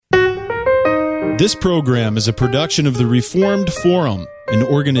This program is a production of the Reformed Forum, an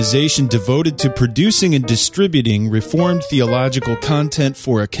organization devoted to producing and distributing Reformed theological content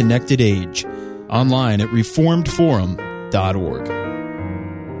for a connected age. Online at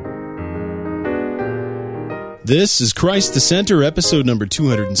reformedforum.org. This is Christ the Center, episode number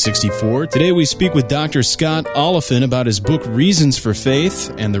 264. Today we speak with Dr. Scott Oliphint about his book Reasons for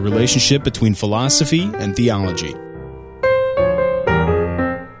Faith and the relationship between philosophy and theology.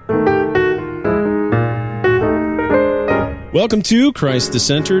 Welcome to Christ the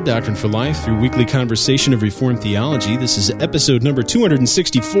Center, Doctrine for Life, your weekly conversation of Reformed theology. This is episode number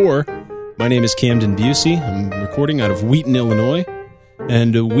 264. My name is Camden Busey. I'm recording out of Wheaton, Illinois.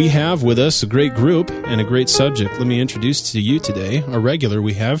 And we have with us a great group and a great subject. Let me introduce to you today, our regular,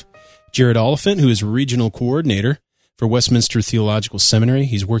 we have Jared Oliphint, who is Regional Coordinator for Westminster Theological Seminary.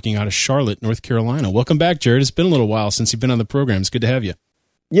 He's working out of Charlotte, North Carolina. Welcome back, Jared. It's been a little while since you've been on the program. It's good to have you.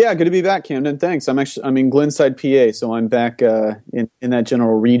 Yeah, good to be back, Camden. Thanks. I'm in Glenside, PA, so I'm back in that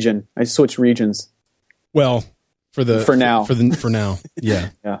general region. I switched regions. Well, for now. Yeah,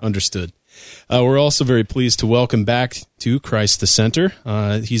 yeah. Understood. We're also very pleased to welcome back to Christ the Center.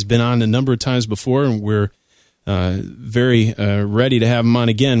 He's been on a number of times before, and we're very ready to have him on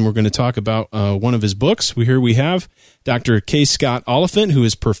again. We're going to talk about one of his books. We have Dr. K. Scott Oliphint, who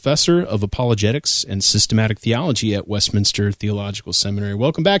is Professor of Apologetics and Systematic Theology at Westminster Theological Seminary.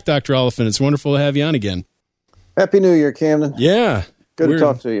 Welcome back, Dr. Oliphint. It's wonderful to have you on again. Happy New Year, Camden. Yeah. Good to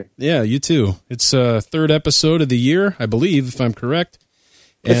talk to you. Yeah, you too. It's third episode of the year, I believe, if I'm correct.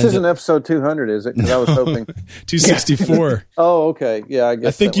 This isn't episode 200, is it? Because I was hoping 264. Oh, okay. Yeah, I guess.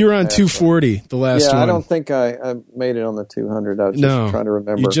 I think you were on 240, the last one. Yeah, I don't think I made it on the 200. I was just trying to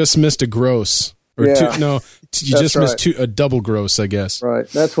remember. You just missed a gross. Or yeah. You just missed a double gross, I guess. Right,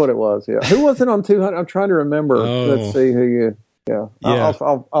 that's what it was, yeah. Who was it on 200? I'm trying to remember. Let's see who you... Yeah.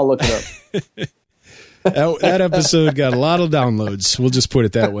 I'll look it up. That episode got a lot of downloads. We'll just put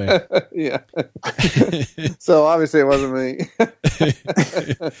it that way. Yeah. So obviously it wasn't me.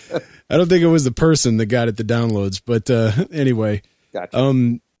 I don't think it was the person that got it the downloads, but anyway.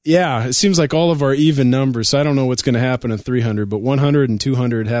 Gotcha. Yeah, it seems like all of our even numbers. So I don't know what's going to happen at 300, but 100 and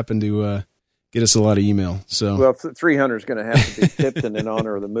 200 happen to get us a lot of email. So well, 300 is going to have to be tipped in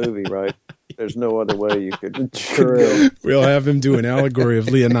honor of the movie, right? There's no other way you could go. We'll have him do an allegory of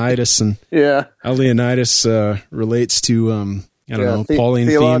Leonidas and how Leonidas relates to Pauline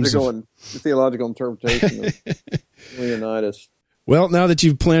theological interpretation of Leonidas. Well, now that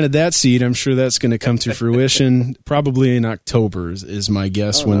you've planted that seed, I'm sure that's going to come to fruition probably in October is my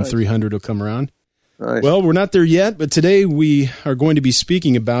guess when 300 will come around. Nice. Well, we're not there yet, but today we are going to be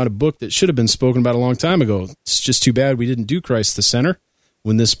speaking about a book that should have been spoken about a long time ago. It's just too bad we didn't do Christ the Center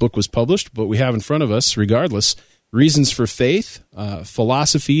when this book was published, but we have in front of us, regardless, Reasons for Faith,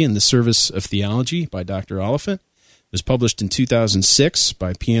 Philosophy and the Service of Theology by Dr. Oliphint. It was published in 2006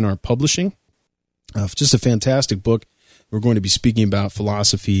 by P&R Publishing. Just a fantastic book. We're going to be speaking about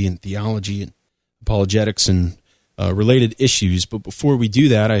philosophy and theology and apologetics and related issues. But before we do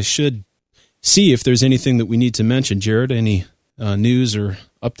that, I should see if there's anything that we need to mention. Jared, any news or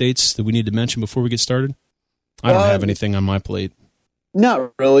updates that we need to mention before we get started? I don't have anything on my plate.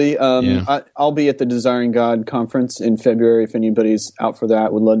 Not really. I'll be at the Desiring God conference in February. If anybody's out for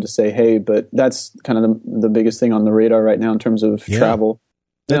that, would love to say hey, but that's kind of the biggest thing on the radar right now in terms of travel.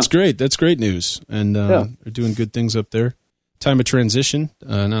 That's great. That's great news. And they're doing good things up there. Time of transition.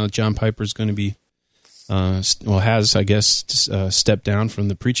 Now John Piper's going to be, has, I guess, stepped down from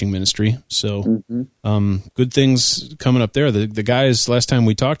the preaching ministry. So good things coming up there. The guys, last time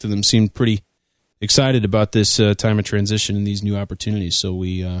we talked to them, seemed pretty excited about this time of transition and these new opportunities. So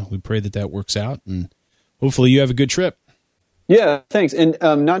we pray that works out, and hopefully you have a good trip. Yeah, thanks. And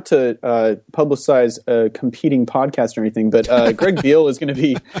not to publicize a competing podcast or anything, but Greg Beale is going to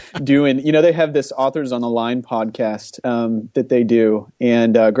be doing, they have this Authors on the Line podcast that they do.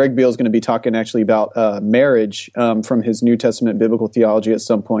 And Greg Beale is going to be talking actually about marriage from his New Testament biblical theology at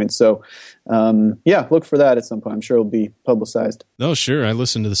some point. So, look for that at some point. I'm sure it'll be publicized. Oh, sure. I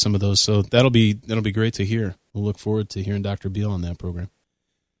listened to some of those. So that'll be great to hear. We'll look forward to hearing Dr. Beale on that program.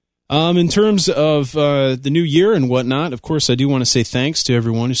 In terms of the new year and whatnot, of course, I do want to say thanks to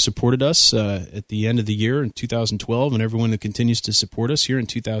everyone who supported us at the end of the year in 2012 and everyone that continues to support us here in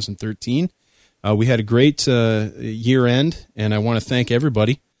 2013. We had a great year end, and I want to thank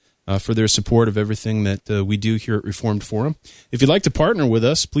everybody for their support of everything that we do here at Reformed Forum. If you'd like to partner with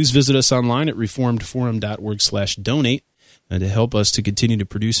us, please visit us online at reformedforum.org/donate to help us to continue to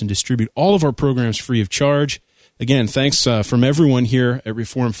produce and distribute all of our programs free of charge. Again, thanks from everyone here at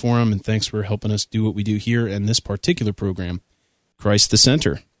Reformed Forum, and thanks for helping us do what we do here in this particular program, Christ the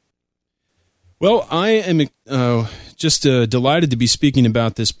Center. Well, I am just delighted to be speaking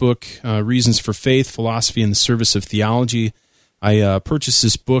about this book, Reasons for Faith, Philosophy, and the Service of Theology. I purchased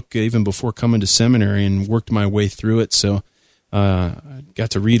this book even before coming to seminary and worked my way through it, so I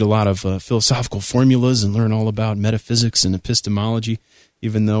got to read a lot of philosophical formulas and learn all about metaphysics and epistemology,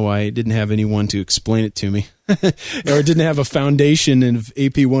 even though I didn't have anyone to explain it to me, or didn't have a foundation in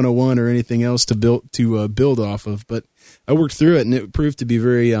AP 101 or anything else to build off of. But I worked through it, and it proved to be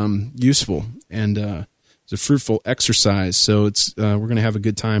very useful, and it's a fruitful exercise. So we're going to have a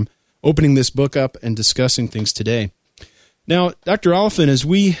good time opening this book up and discussing things today. Now, Dr. Oliphint, as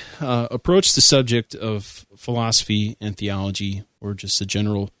we approach the subject of philosophy and theology, or just the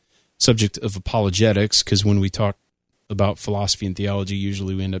general subject of apologetics, because when we talk about philosophy and theology,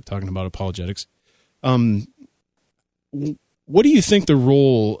 usually we end up talking about apologetics. What do you think the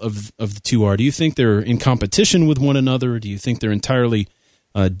role of the two are? Do you think they're in competition with one another? Do you think they're entirely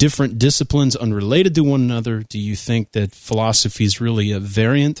different disciplines unrelated to one another? Do you think that philosophy is really a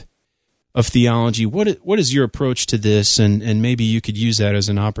variant of theology? What is your approach to this? And maybe you could use that as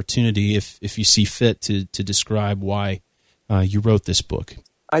an opportunity, if you see fit, to describe why you wrote this book.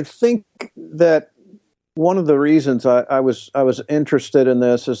 I think that one of the reasons I was interested in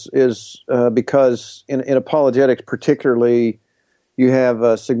this is because in apologetics particularly, you have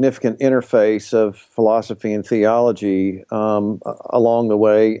a significant interface of philosophy and theology along the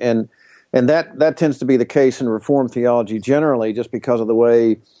way, and that tends to be the case in Reformed theology generally, just because of the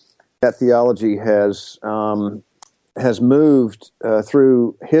way that theology has moved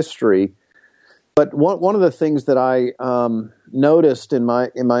through history. But one of the things that I noticed in my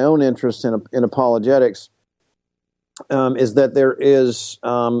own interest in apologetics is that there is,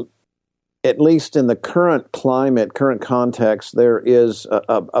 at least in the current climate, current context, there is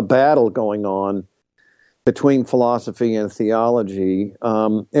a battle going on between philosophy and theology.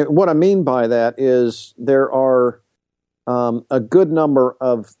 And what I mean by that is there are a good number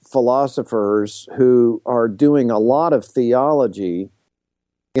of philosophers who are doing a lot of theology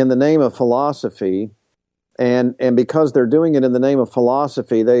in the name of philosophy, and because they're doing it in the name of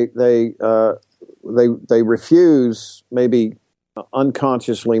philosophy, they refuse, maybe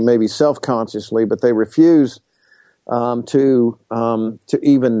unconsciously, maybe self-consciously, but they refuse to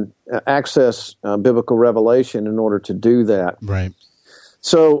even access biblical revelation in order to do that. Right.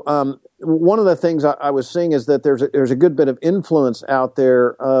 So one of the things I was seeing is that there's a good bit of influence out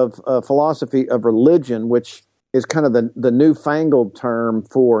there of philosophy of religion, which is kind of the newfangled term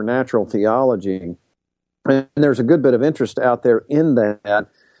for natural theology. And there's a good bit of interest out there in that.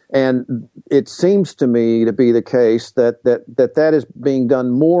 And it seems to me to be the case that is being done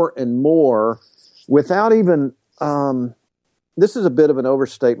more and more without even, this is a bit of an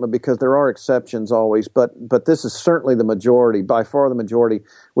overstatement because there are exceptions always, but this is certainly the majority, by far the majority,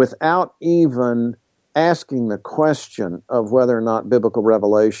 without even asking the question of whether or not biblical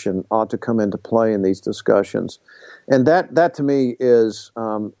revelation ought to come into play in these discussions. And that to me is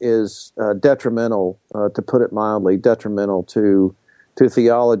detrimental, to put it mildly, detrimental to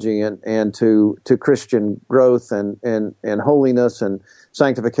theology and to Christian growth and holiness and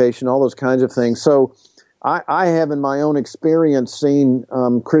sanctification, all those kinds of things. So I have in my own experience seen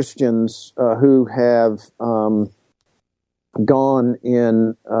Christians who have gone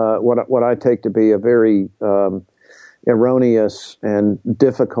in what I take to be a very erroneous and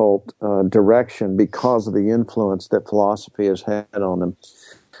difficult direction because of the influence that philosophy has had on them.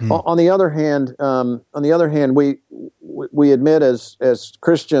 On the other hand, we admit as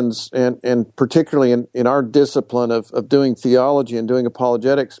Christians, and particularly in our discipline of doing theology and doing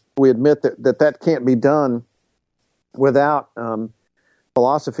apologetics, we admit that can't be done without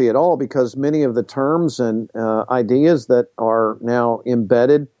philosophy at all, because many of the terms and ideas that are now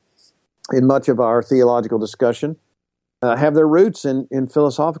embedded in much of our theological discussion have their roots in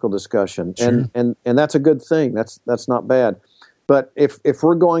philosophical discussion, Sure. and that's a good thing. That's not bad. But if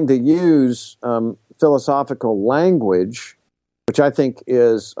we're going to use philosophical language, which I think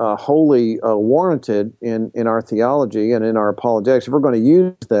is wholly warranted in our theology and in our apologetics, if we're going to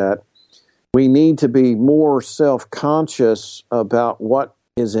use that, we need to be more self-conscious about what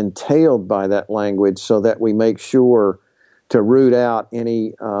is entailed by that language, so that we make sure to root out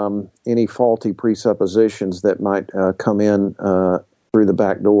any faulty presuppositions that might come in through the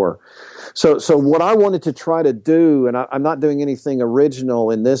back door. So what I wanted to try to do, and I'm not doing anything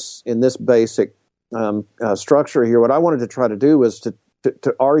original in this basic structure here. What I wanted to try to do was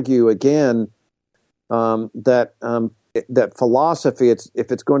to argue again that philosophy,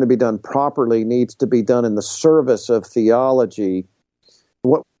 if it's going to be done properly, needs to be done in the service of theology.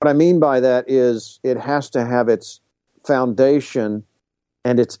 What I mean by that is it has to have its foundation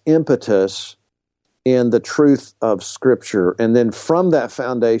and its impetus in the truth of Scripture, and then from that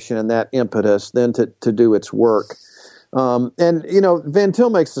foundation and that impetus, then to do its work. And Van Til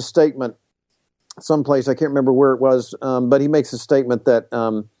makes the statement someplace, I can't remember where it was, but he makes a statement that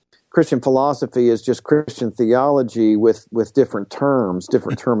Christian philosophy is just Christian theology with different terms,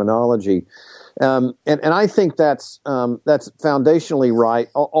 different terminology. And I think that's foundationally right,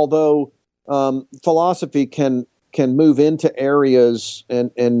 although philosophy can move into areas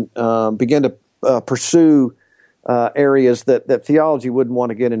and begin to pursue areas that theology wouldn't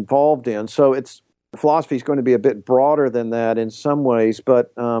want to get involved in. So philosophy is going to be a bit broader than that in some ways,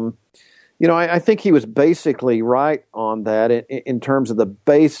 but I think he was basically right on that in terms of the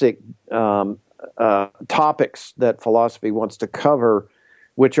basic topics that philosophy wants to cover,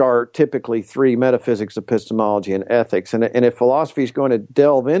 which are typically three: metaphysics, epistemology, and ethics. And if philosophy is going to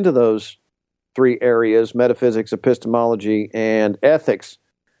delve into those three areas, metaphysics, epistemology, and ethics,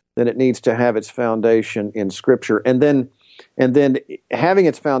 then it needs to have its foundation in Scripture. And then having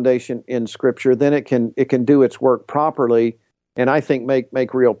its foundation in Scripture, then it can do its work properly, and I think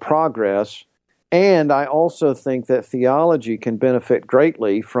make real progress. And I also think that theology can benefit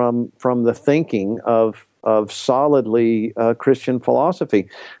greatly from the thinking of solidly Christian philosophy.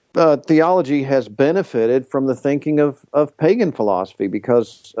 Theology has benefited from the thinking of pagan philosophy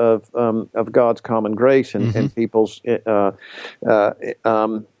because of God's common grace and people's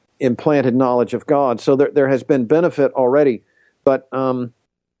implanted knowledge of God. So there has been benefit already. But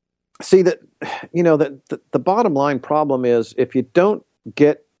see that the bottom line problem is, if you don't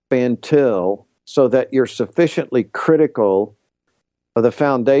get Van Til so that you're sufficiently critical of the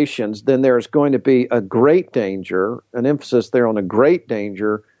foundations, then there's going to be a great danger, an emphasis there on a great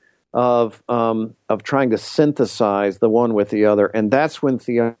danger of trying to synthesize the one with the other. And that's when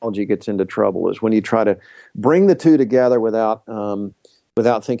theology gets into trouble, is when you try to bring the two together without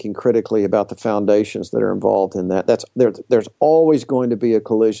thinking critically about the foundations that are involved in that. There's always going to be a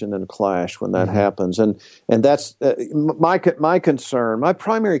collision and clash when that happens, and that's my concern. My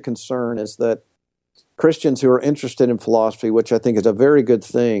primary concern is that Christians who are interested in philosophy, which I think is a very good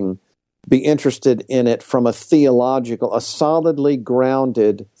thing, be interested in it from a solidly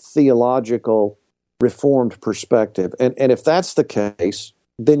grounded theological Reformed perspective, and if that's the case,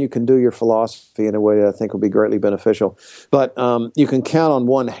 then you can do your philosophy in a way that I think will be greatly beneficial. But you can count on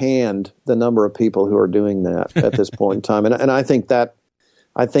one hand the number of people who are doing that at this point in time, and I think that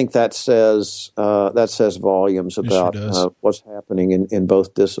says volumes about what's happening in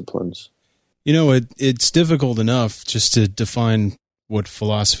both disciplines. It's difficult enough just to define what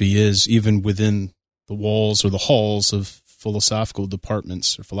philosophy is, even within the walls or the halls of philosophical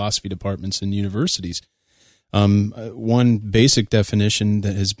departments or philosophy departments in universities. One basic definition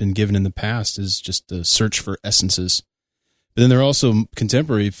that has been given in the past is just the search for essences. But then there are also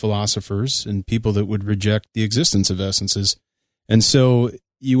contemporary philosophers and people that would reject the existence of essences. And so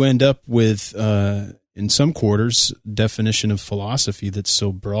you end up with, in some quarters, definition of philosophy that's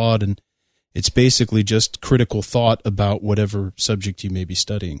so broad, and it's basically just critical thought about whatever subject you may be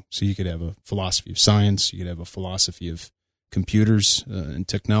studying. So you could have a philosophy of science, you could have a philosophy of computers and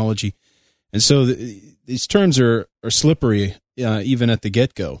technology. And so these terms are slippery even at the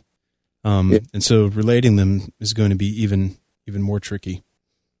get-go. And so relating them is going to be even more tricky.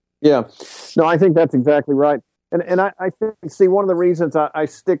 Yeah. No, I think that's exactly right. And I think, see, one of the reasons I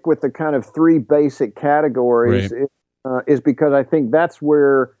stick with the kind of three basic categories is because I think that's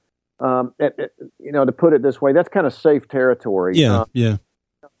where, to put it this way, that's kind of safe territory. Yeah.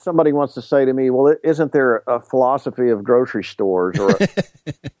 Somebody wants to say to me, well, isn't there a philosophy of grocery stores or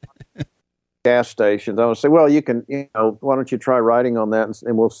gas stations? I would say, well, you can, why don't you try writing on that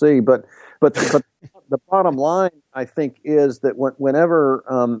and we'll see. But the bottom line, I think, is that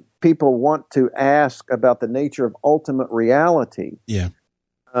whenever people want to ask about the nature of ultimate reality,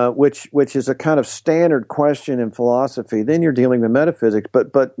 which is a kind of standard question in philosophy, then you're dealing with metaphysics.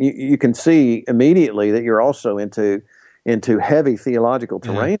 But you can see immediately that you're also into heavy theological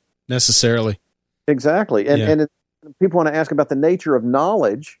terrain. Necessarily. Exactly. And people want to ask about the nature of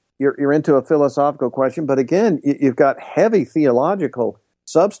knowledge. You're into a philosophical question, but again, you've got heavy theological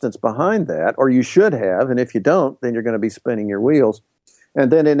substance behind that, or you should have, and if you don't, then you're going to be spinning your wheels.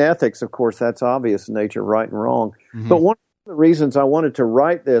 And then in ethics, of course, that's obvious nature, right and wrong. Mm-hmm. But one of the reasons I wanted to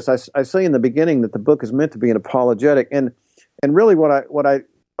write this, I say in the beginning that the book is meant to be an apologetic, and really what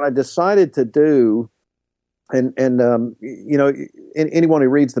I decided to do, and anyone who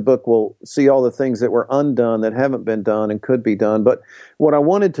reads the book will see all the things that were undone, that haven't been done and could be done. But what I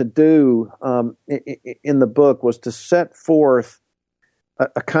wanted to do in the book was to set forth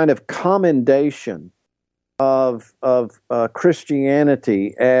a kind of commendation of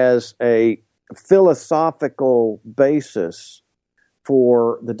Christianity as a philosophical basis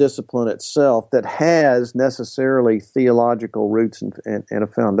for the discipline itself that has necessarily theological roots and a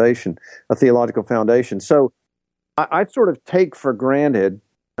foundation, a theological foundation. So I sort of take for granted,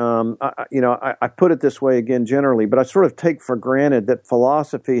 I put it this way again generally, but I sort of take for granted that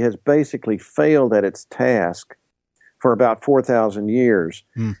philosophy has basically failed at its task for about 4,000 years.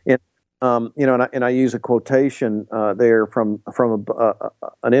 And I use a quotation there from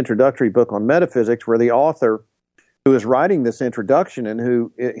an introductory book on metaphysics, where the author who is writing this introduction and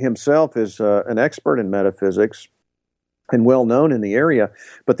who himself is an expert in metaphysics and well known in the area,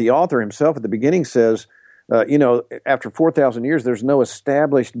 but the author himself at the beginning says, after 4,000 years, there's no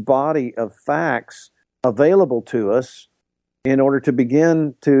established body of facts available to us in order to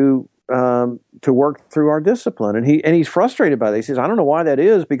begin to work through our discipline. And he's frustrated by this. He says, I don't know why that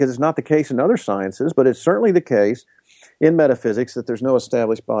is, because it's not the case in other sciences, but it's certainly the case in metaphysics that there's no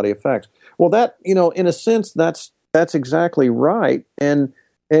established body of facts. Well, that, in a sense, that's exactly right. And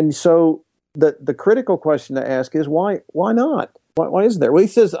so the critical question to ask is, why not? Why isn't there? Well, he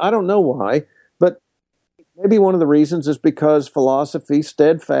says, I don't know why, but maybe one of the reasons is because philosophy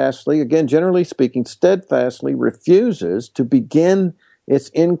steadfastly, again, generally speaking, steadfastly refuses to begin its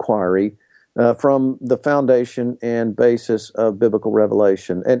inquiry from the foundation and basis of biblical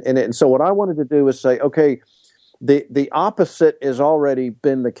revelation. And so what I wanted to do is say, okay, the opposite has already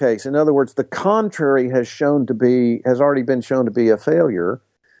been the case. In other words, the contrary has already been shown to be a failure.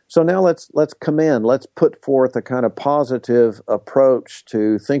 So now let's put forth a kind of positive approach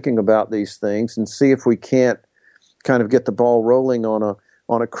to thinking about these things and see if we can't kind of get the ball rolling on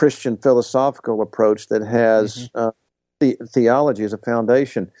a Christian philosophical approach that has theology as a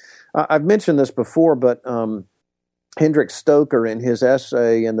foundation. I've mentioned this before, but Hendrik Stoker, in his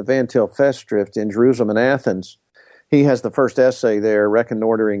essay in the Van Til Festschrift in Jerusalem and Athens, he has the first essay there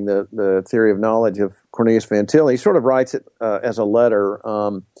reconnoitering the theory of knowledge of Cornelius Van Til. He sort of writes it as a letter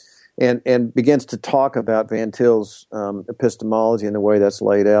and begins to talk about Van Til's epistemology and the way that's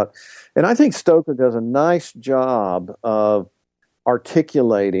laid out. And I think Stoker does a nice job of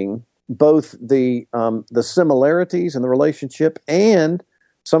articulating both the similarities in the relationship and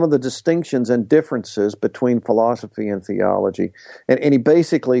some of the distinctions and differences between philosophy and theology. And he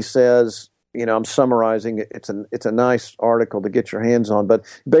basically says, I'm summarizing, it's a nice article to get your hands on, but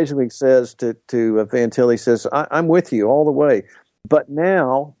he basically says to Van Til, he says, I'm with you all the way. But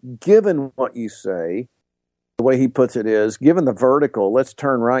now, given what you say, the way he puts it is, given the vertical, let's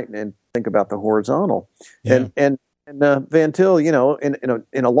turn right and think about the horizontal. Yeah. And Van Til,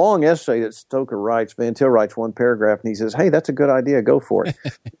 in a long essay that Stoker writes, Van Til writes one paragraph, and he says, hey, that's a good idea, go for it.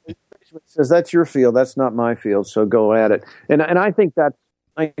 He says, that's your field, that's not my field, so go at it. And I think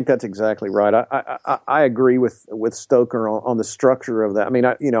that's exactly right. I agree with Stoker on the structure of that. I mean,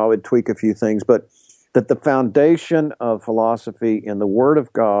 I would tweak a few things, but that the foundation of philosophy in the Word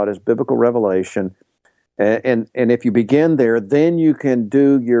of God is biblical revelation. And if you begin there, then you can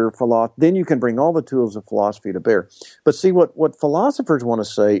do your then you can bring all the tools of philosophy to bear. But see, what philosophers want to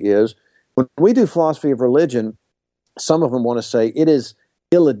say is, when we do philosophy of religion, some of them want to say it is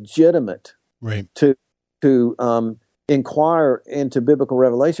illegitimate to inquire into biblical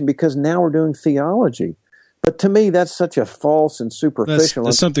revelation because now we're doing theology. But to me, that's such a false and superficial.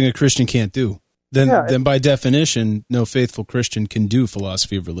 That's something a Christian can't do. Then by definition, no faithful Christian can do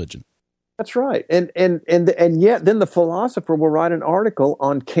philosophy of religion. That's right. And yet then the philosopher will write an article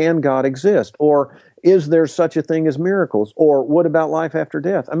on, can God exist? Or is there such a thing as miracles? Or what about life after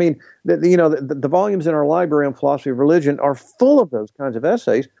death? I mean, the volumes in our library on philosophy of religion are full of those kinds of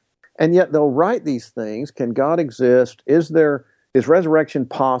essays, and yet they'll write these things. Can God exist? Is resurrection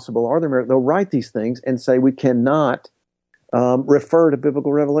possible? Are there miracles? They'll write these things and say we cannot refer to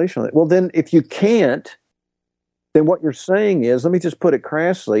biblical revelation. Well, then if you can't, then what you're saying is, let me just put it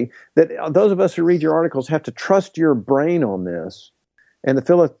crassly, that those of us who read your articles have to trust your brain on this and the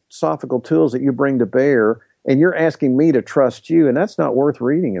philosophical tools that you bring to bear, and you're asking me to trust you, and that's not worth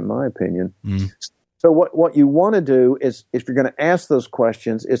reading, in my opinion. So what you want to do is, if you're going to ask those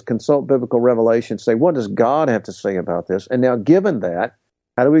questions, is consult biblical revelation, say, what does God have to say about this? And now, given that,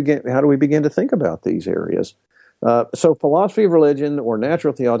 how do we begin to think about these areas? So philosophy of religion or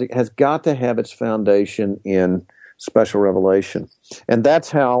natural theology has got to have its foundation in special revelation. And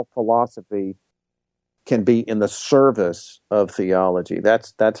that's how philosophy can be in the service of theology.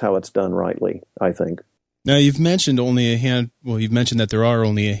 That's how it's done rightly, I think. Now, you've mentioned that there are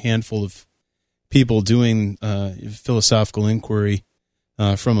only a handful of people doing philosophical inquiry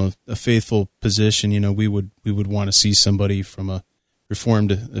from a faithful position. We would want to see somebody from a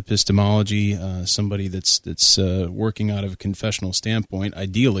Reformed epistemology, somebody that's working out of a confessional standpoint,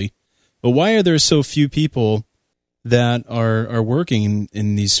 ideally. But why are there so few people that are working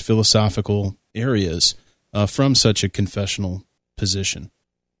in these philosophical areas from such a confessional position?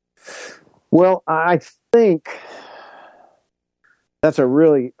 Well, I think that's a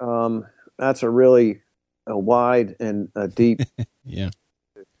really wide and deep yeah.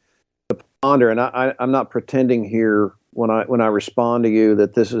 ponder. And I'm not pretending here when I respond to you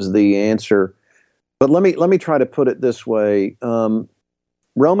that this is the answer. But let me try to put it this way.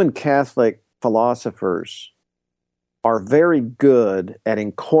 Roman Catholic philosophers are very good at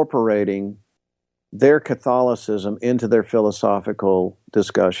incorporating their Catholicism into their philosophical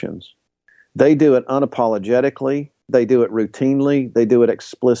discussions. They do it unapologetically, they do it routinely, they do it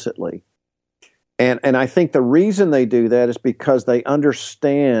explicitly. And I think the reason they do that is because they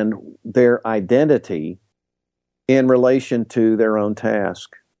understand their identity in relation to their own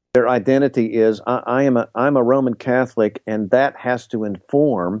task. Their identity is, I'm a Roman Catholic, and that has to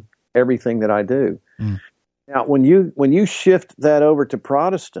inform everything that I do. Mm. Now, when you shift that over to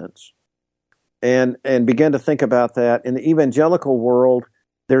Protestants and begin to think about that, in the evangelical world,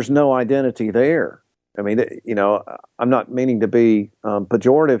 there's no identity there. I mean, I'm not meaning to be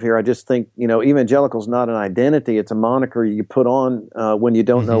pejorative here. I just think, evangelical's not an identity. It's a moniker you put on when you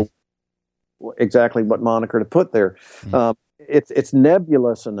don't know exactly what moniker to put there. Mm-hmm. It's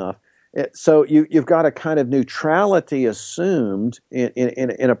nebulous enough. So you've got a kind of neutrality assumed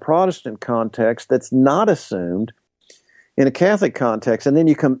in a Protestant context that's not assumed in a Catholic context, and then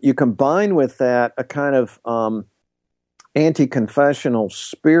you combine with that a kind of anti-confessional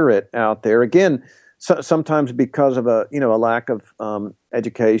spirit out there. Again, sometimes because of a lack of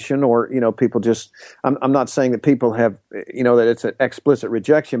education, or people just. I'm not saying that people have that it's an explicit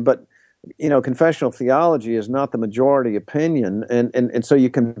rejection, but confessional theology is not the majority opinion, and so you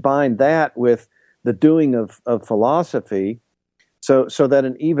combine that with the doing of philosophy, so that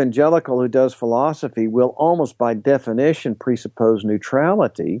an evangelical who does philosophy will almost by definition presuppose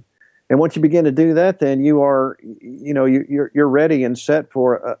neutrality. And once you begin to do that, then you're ready and set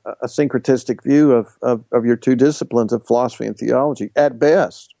for a syncretistic view of your two disciplines of philosophy and theology at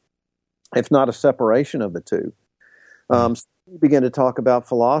best, if not a separation of the two. So you begin to talk about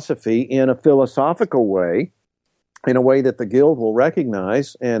philosophy in a philosophical way, in a way that the Guild will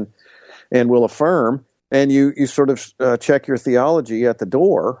recognize and will affirm. And you sort of check your theology at the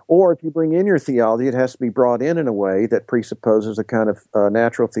door, or if you bring in your theology, it has to be brought in a way that presupposes a kind of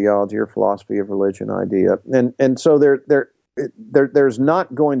natural theology or philosophy of religion idea. And so there's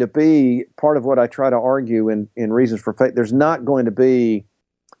not going to be, part of what I try to argue in Reasons for Faith, there's not going to be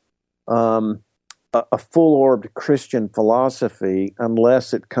a full-orbed Christian philosophy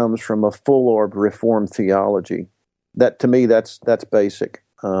unless it comes from a full-orbed Reformed theology. That, to me, that's basic.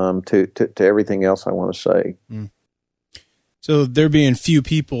 To everything else I want to say. Mm. So there being few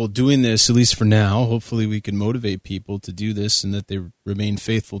people doing this, at least for now, hopefully we can motivate people to do this and that they remain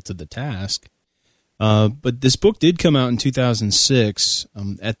faithful to the task. But this book did come out in 2006.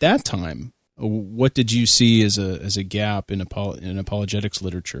 At that time, what did you see as a gap in apologetics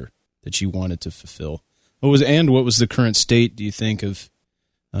literature that you wanted to fulfill? What was the current state, do you think, of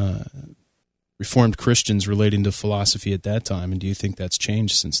Reformed Christians relating to philosophy at that time, and do you think that's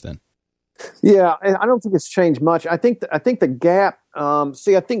changed since then? Yeah, I don't think it's changed much. I think the gap. I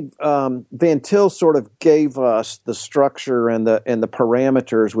think Van Til sort of gave us the structure and the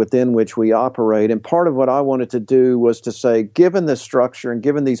parameters within which we operate. And part of what I wanted to do was to say, given this structure and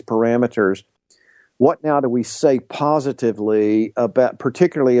given these parameters, what now do we say positively about,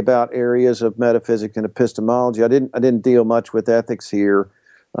 particularly about areas of metaphysics and epistemology? I didn't deal much with ethics here.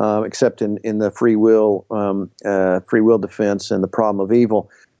 Except in the free will defense and the problem of evil,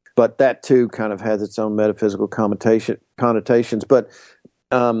 but that too kind of has its own metaphysical connotations. But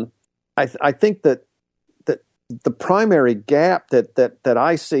I think that the primary gap that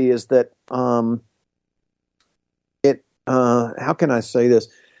I see is that how can I say this?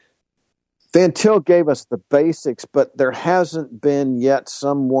 Van Til gave us the basics, but there hasn't been yet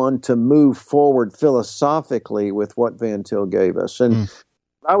someone to move forward philosophically with what Van Til gave us. And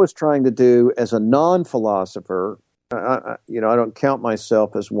what I was trying to do as a non-philosopher, I don't count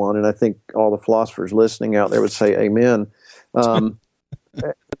myself as one, and I think all the philosophers listening out there would say amen. As a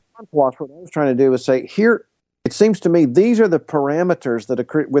non-philosopher, what I was trying to do was say, here, it seems to me, these are the parameters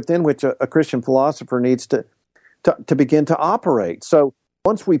that within which a Christian philosopher needs to begin to operate. So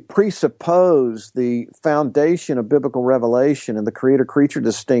once we presuppose the foundation of biblical revelation and the creator-creature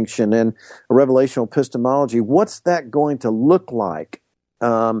distinction and a revelational epistemology, what's that going to look like?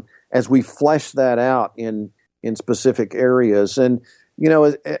 As we flesh that out in specific areas. And,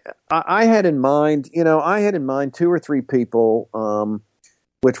 I had in mind 2 or 3 people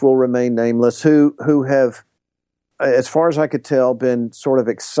which will remain nameless, who have, as far as I could tell, been sort of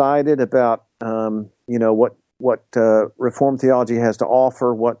excited about what Reformed theology has to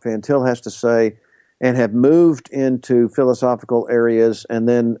offer, what Van Til has to say, and have moved into philosophical areas, and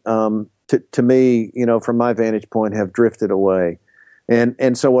then to me, from my vantage point, have drifted away.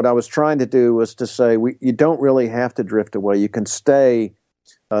 And so what I was trying to do was to say, you don't really have to drift away. You can stay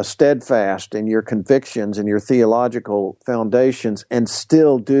steadfast in your convictions and your theological foundations and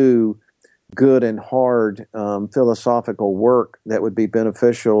still do good and hard philosophical work that would be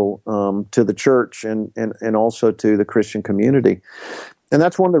beneficial to the church and also to the Christian community. And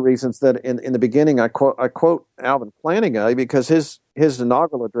that's one of the reasons that in the beginning I quote Alvin Plantinga, because his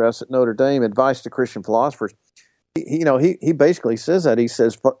inaugural address at Notre Dame, Advice to Christian Philosophers, he basically says that. He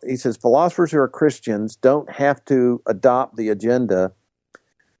says philosophers who are Christians don't have to adopt the agenda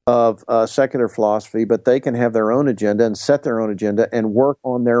of secular philosophy, but they can have their own agenda and set their own agenda and work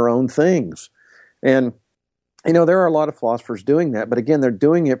on their own things. And, there are a lot of philosophers doing that, but again, they're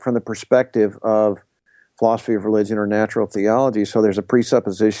doing it from the perspective of philosophy of religion or natural theology. So there's a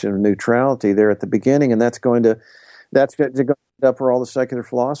presupposition of neutrality there at the beginning, and that's going to end up where all the secular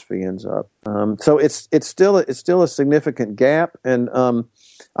philosophy ends up. So it's still a significant gap, and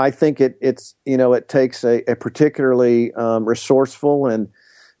I think it takes a particularly resourceful and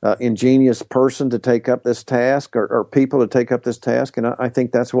ingenious person to take up this task, or people to take up this task, and I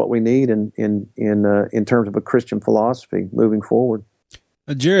think that's what we need in terms of a Christian philosophy moving forward.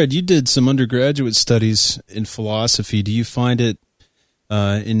 Jared, you did some undergraduate studies in philosophy. Do you find it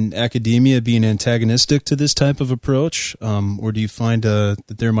in academia being antagonistic to this type of approach, or do you find that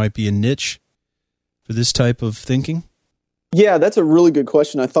there might be a niche for this type of thinking? Yeah, that's a really good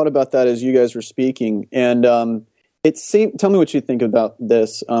question. I thought about that as you guys were speaking, and tell me what you think about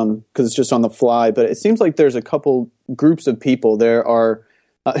this, because it's just on the fly, but it seems like there's a couple groups of people there are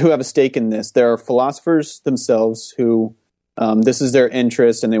who have a stake in this. There are philosophers themselves who this is their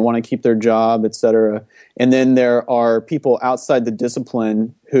interest and they want to keep their job, etc. And then there are people outside the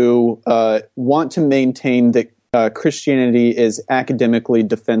discipline who want to maintain that Christianity is academically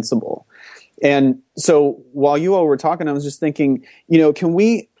defensible. And so while you all were talking, I was just thinking, can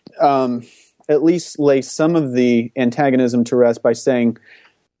we at least lay some of the antagonism to rest by saying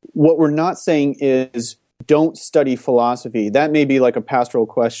what we're not saying is don't study philosophy. That may be like a pastoral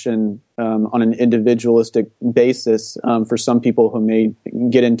question on an individualistic basis for some people who may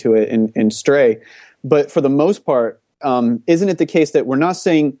get into it and stray. But for the most part, isn't it the case that we're not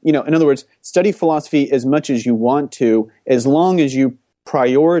saying, in other words, study philosophy as much as you want to, as long as you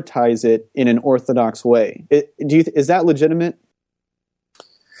prioritize it in an orthodox way? Is that legitimate?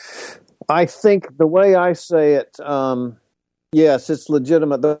 I think the way I say it, yes, it's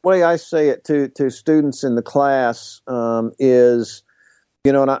legitimate. The way I say it to students in the class is,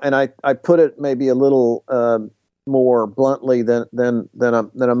 and I put it maybe a little more bluntly than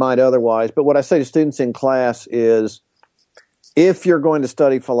I might otherwise. But what I say to students in class is, if you're going to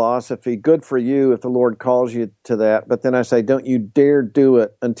study philosophy, good for you if the Lord calls you to that. But then I say, don't you dare do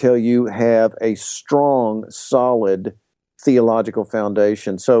it until you have a strong, solid theological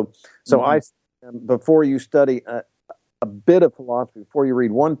foundation. So before you study a bit of philosophy, before you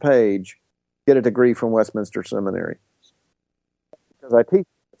read one page, get a degree from Westminster Seminary. Because I teach,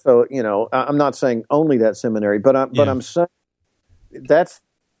 so I'm not saying only that seminary, but I'm saying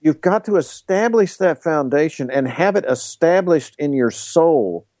you've got to establish that foundation and have it established in your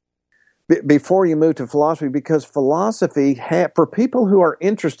soul before you move to philosophy, because philosophy, for people who are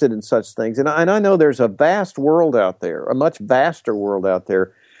interested in such things, and I know there's a vast world out there, a much vaster world out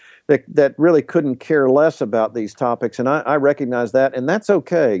there, that really couldn't care less about these topics, and I recognize that, and that's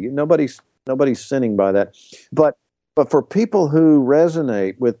okay. Nobody's sinning by that. But for people who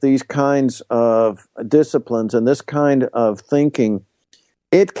resonate with these kinds of disciplines and this kind of thinking,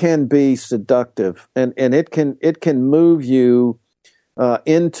 it can be seductive, and it can move you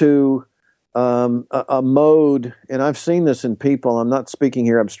into a mode, and I've seen this in people, I'm not speaking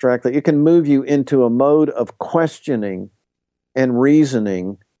here abstractly, it can move you into a mode of questioning and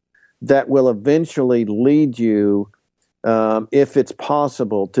reasoning that will eventually lead you, if it's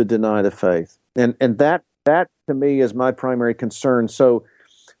possible, to deny the faith. And that to me is my primary concern. So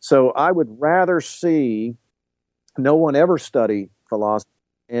I would rather see no one ever study philosophy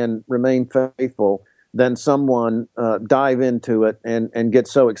and remain faithful than someone dive into it and get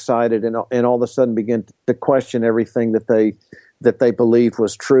so excited and all of a sudden begin to question everything that they believed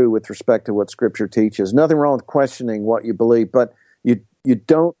was true with respect to what Scripture teaches. Nothing wrong with questioning what you believe, but you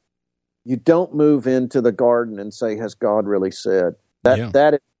don't move into the garden and say, "Has God really said?" That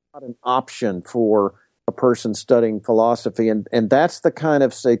is not an option for a person studying philosophy, and that's the kind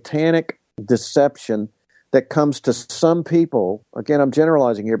of satanic deception that comes to some people. Again, I'm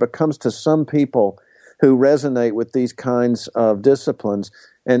generalizing here, but comes to some people who resonate with these kinds of disciplines,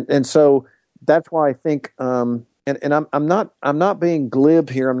 and so that's why I think, and I'm not being glib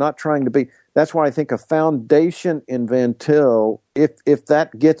here. I'm not trying to be. That's why I think a foundation in Van Til, if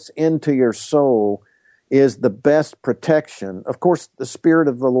that gets into your soul, is the best protection. Of course, the Spirit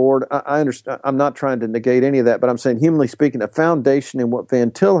of the Lord, I understand. I'm not trying to negate any of that, but I'm saying, humanly speaking, a foundation in what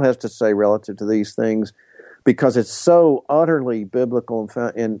Van Til has to say relative to these things, because it's so utterly biblical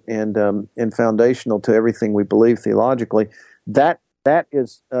and foundational to everything we believe theologically. That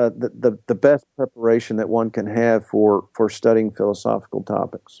is the best preparation that one can have for studying philosophical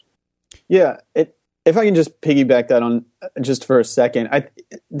topics. Yeah, if I can just piggyback that on just for a second,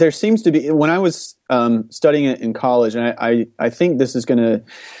 there seems to be, when I was studying it in college, and I think this is going to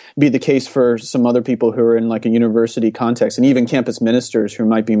be the case for some other people who are in like a university context, and even campus ministers who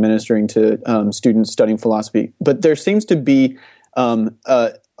might be ministering to students studying philosophy. But there seems to be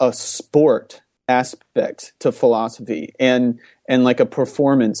a sport aspect to philosophy, and like a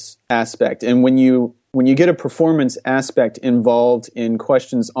performance aspect. And when you get a performance aspect involved in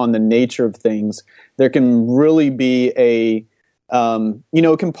questions on the nature of things, there can really be it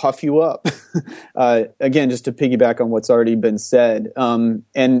can puff you up. Again, just to piggyback on what's already been said, and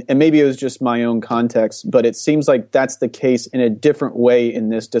maybe it was just my own context, but it seems like that's the case in a different way in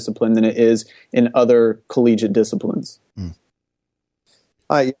this discipline than it is in other collegiate disciplines.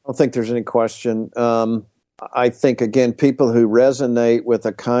 I don't think there's any question. I think, again, people who resonate with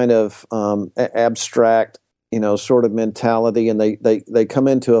a kind of abstract, sort of mentality, and they come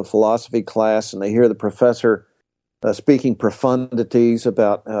into a philosophy class and they hear the professor speaking profundities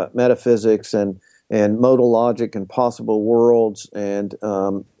about metaphysics and modal logic and possible worlds and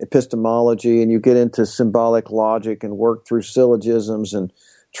epistemology, and you get into symbolic logic and work through syllogisms and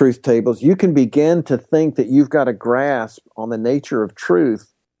truth tables, you can begin to think that you've got a grasp on the nature of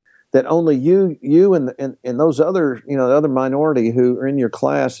truth that only you and those other, the other minority who are in your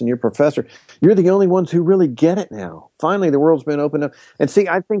class and your professor, you're the only ones who really get it now. Finally, the world's been opened up. And see,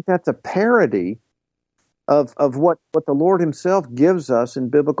 I think that's a parody of what the Lord himself gives us in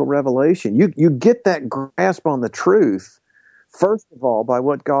biblical revelation. You get that grasp on the truth, first of all, by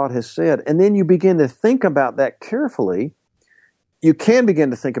what God has said, and then you begin to think about that carefully. You can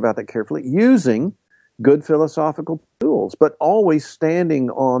begin to think about that carefully using good philosophical tools, but always standing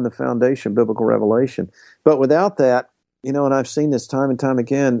on the foundation of biblical revelation. But without that, and I've seen this time and time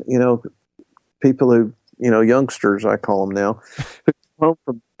again, people who, youngsters, I call them now, who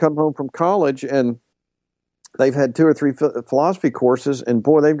come home from college and they've had 2 or 3 philosophy courses, and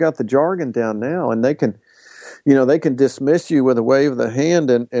boy, they've got the jargon down now, and they can dismiss you with a wave of the hand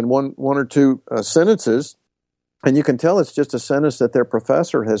and one or two sentences. And you can tell it's just a sentence that they're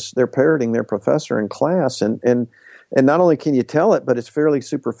parroting their professor in class. And not only can you tell it, but it's fairly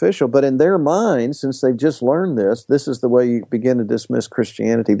superficial. But in their minds, since they've just learned this is the way you begin to dismiss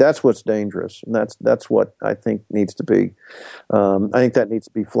Christianity. That's what's dangerous. And that's what I think needs to be, I think that needs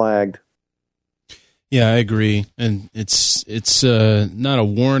to be flagged. Yeah, I agree. And it's not a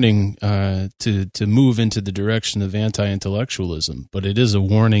warning to move into the direction of anti-intellectualism, but it is a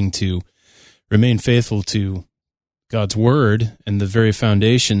warning to remain faithful to God's word and the very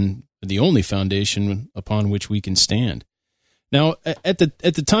foundation, the only foundation upon which we can stand. Now, at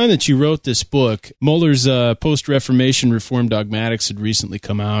the time that you wrote this book, Muller's Post-Reformation Reformed Dogmatics had recently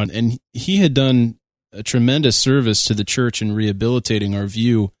come out, and he had done a tremendous service to the church in rehabilitating our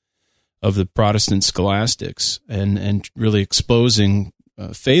view of the Protestant scholastics and really exposing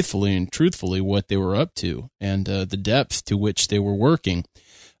faithfully and truthfully what they were up to and the depth to which they were working.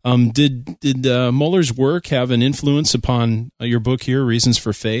 Did Muller's work have an influence upon your book here, Reasons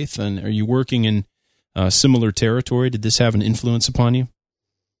for Faith? And are you working in similar territory? Did this have an influence upon you?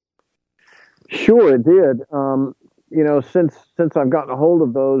 Sure, it did. Since I've gotten a hold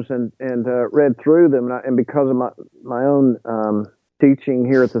of those and read through them, and because of my own teaching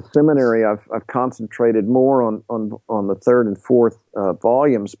here at the seminary, I've concentrated more on the 3rd and 4th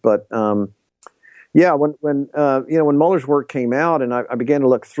volumes, but. When Muller's work came out, and I began to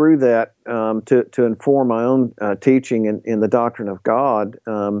look through that to inform my own teaching in the doctrine of God,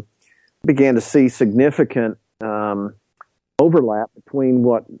 began to see significant overlap between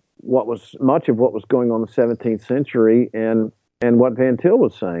what was much of what was going on in the 17th century and what Van Til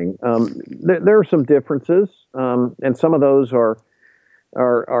was saying. There are some differences, and some of those are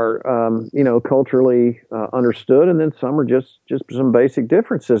culturally understood, and then some are just some basic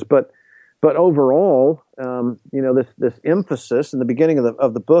differences, but. But overall, this emphasis in the beginning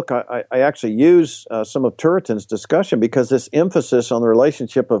of the book, I actually use some of Turretin's discussion, because this emphasis on the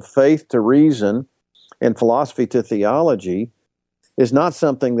relationship of faith to reason and philosophy to theology is not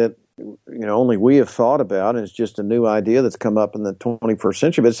something that only we have thought about, and it's just a new idea that's come up in the 21st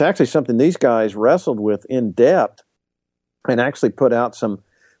century. But it's actually something these guys wrestled with in depth, and actually put out some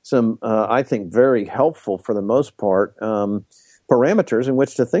I think very helpful, for the most part, parameters in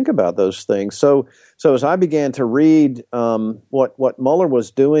which to think about those things. So as I began to read what Muller was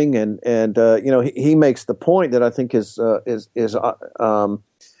doing, and he makes the point that I think is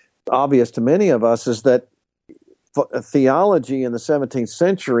obvious to many of us, is that theology in the 17th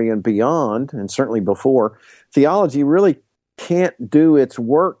century and beyond, and certainly before, theology really can't do its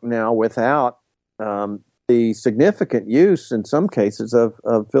work now without the significant use, in some cases, of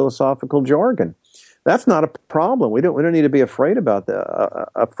philosophical jargon. That's not a problem. We don't need to be afraid about that.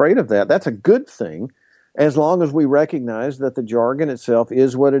 Afraid of that. That's a good thing, as long as we recognize that the jargon itself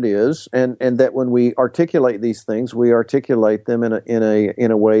is what it is, and that when we articulate these things, we articulate them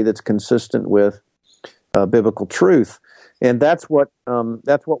in a way that's consistent with biblical truth. And that's what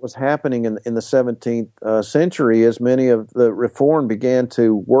was happening in the 17th century, as many of the Reformed began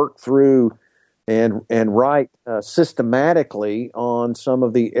to work through and write systematically on some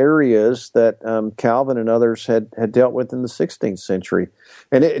of the areas that Calvin and others had dealt with in the 16th century.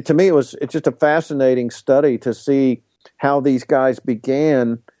 And to me, it's just a fascinating study to see how these guys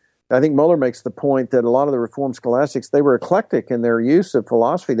began. I think Muller makes the point that a lot of the Reformed scholastics, they were eclectic in their use of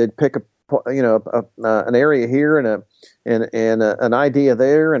philosophy. They'd pick an area here and an idea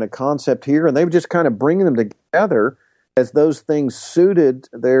there and a concept here, and they would just kind of bring them together as those things suited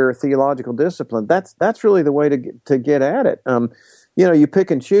their theological discipline. That's really the way to get at it. You pick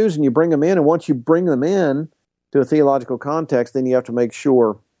and choose and you bring them in, and once you bring them in to a theological context, then you have to make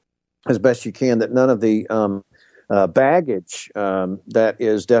sure, as best you can, that none of the baggage that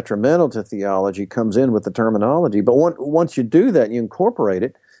is detrimental to theology comes in with the terminology. But once you do that and you incorporate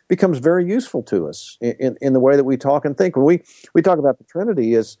it, becomes very useful to us in the way that we talk and think. When we talk about the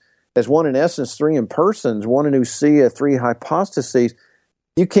Trinity as one in essence, three in persons, one in ousia, three hypostases,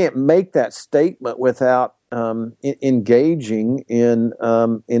 you can't make that statement without engaging in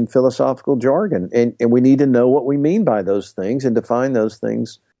philosophical jargon, and we need to know what we mean by those things and define those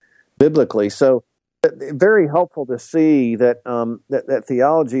things biblically. So, very helpful to see that that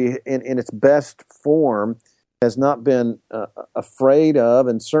theology in its best form has not been afraid of,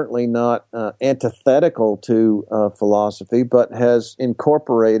 and certainly not antithetical to philosophy, but has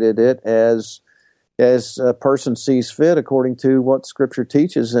incorporated it as a person sees fit according to what Scripture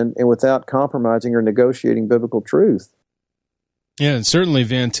teaches, and without compromising or negotiating biblical truth. Yeah, and certainly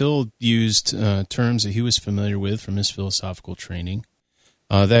Van Til used terms that he was familiar with from his philosophical training.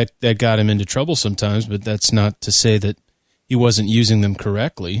 That got him into trouble sometimes, but that's not to say that he wasn't using them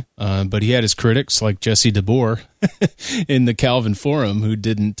correctly, but he had his critics like Jesse DeBoer in the Calvin Forum who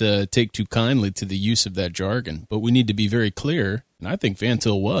didn't take too kindly to the use of that jargon. But we need to be very clear, and I think Van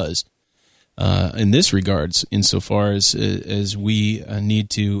Til was, in this regards, insofar as we need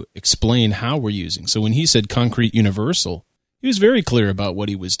to explain how we're using. So when he said concrete universal, he was very clear about what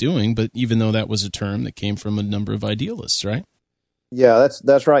he was doing, but even though that was a term that came from a number of idealists, right? Yeah,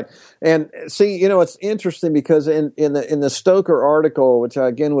 that's right. And see, it's interesting because in the Stoker article, which I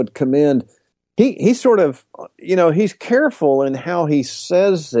again would commend, he sort of, he's careful in how he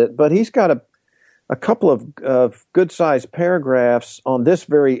says it, but he's got a couple of good-sized paragraphs on this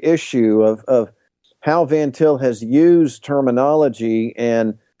very issue of how Van Til has used terminology.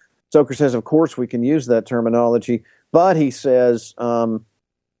 And Stoker says, of course, we can use that terminology, but he says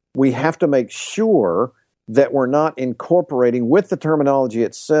we have to make sure that we're not incorporating with the terminology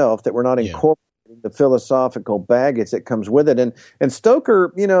itself, that we're not incorporating the philosophical baggage that comes with it. And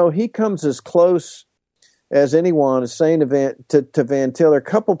Stoker, he comes as close as anyone is saying to Van Til. There are a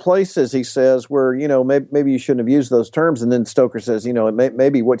couple places, he says, where, maybe you shouldn't have used those terms. And then Stoker says,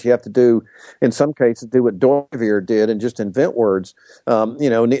 maybe what you have to do in some cases, do what Dorvier did and just invent words,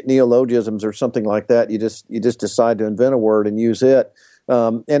 neologisms or something like that. You just decide to invent a word and use it.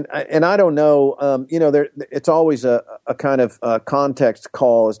 And I don't know, it's always a kind of context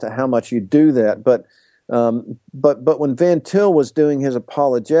call as to how much you do that. But when Van Til was doing his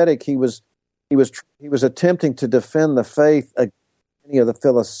apologetic, he was attempting to defend the faith against any of the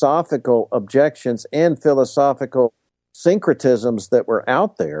philosophical objections and philosophical syncretisms that were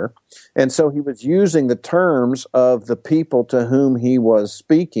out there. And so he was using the terms of the people to whom he was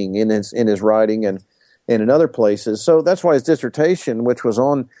speaking in his writing and in other places. So that's why his dissertation, which was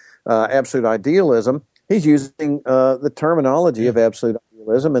on absolute idealism, he's using the terminology of absolute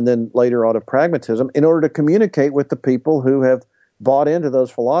idealism and then later out of pragmatism in order to communicate with the people who have bought into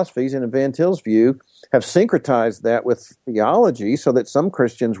those philosophies and, in Van Til's view, have syncretized that with theology so that some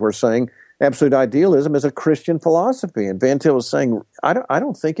Christians were saying absolute idealism is a Christian philosophy. And Van Til was saying, I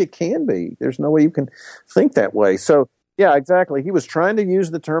don't think it can be. There's no way you can think that way. So, yeah, exactly. He was trying to use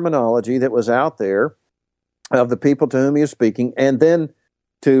the terminology that was out there of the people to whom he is speaking, and then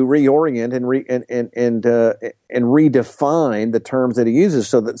to reorient and redefine the terms that he uses,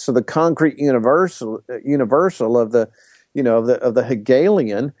 so the concrete universal of the of the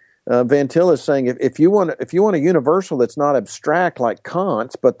Hegelian. Van Til is saying if you want a universal that's not abstract like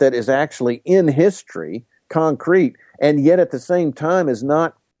Kant's, but that is actually in history, concrete, and yet at the same time is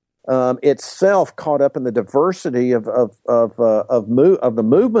not itself caught up in the diversity of the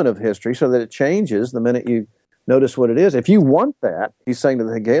movement of history, so that it changes the minute you notice what it is. If you want that, he's saying to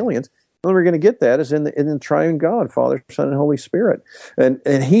the Hegelians, the only way we're going to get that is in the triune God, Father, Son, and Holy Spirit. And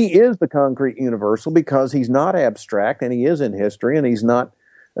he is the concrete universal because he's not abstract, and he is in history, and he's not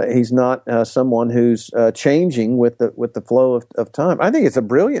someone who's changing with the flow of time. I think it's a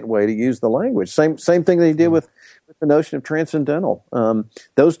brilliant way to use the language. Same thing that he did with the notion of transcendental.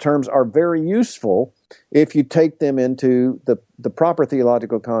 Those terms are very useful if you take them into the proper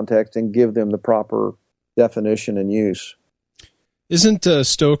theological context and give them the proper definition and use. Isn't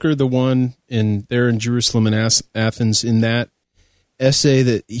Stoker the one in Jerusalem and Athens in that essay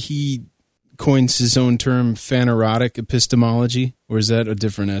that he coins his own term phanerotic epistemology, or is that a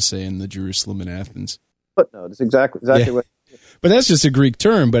different essay in the Jerusalem and Athens? Footnote. It's exactly what. But that's just a Greek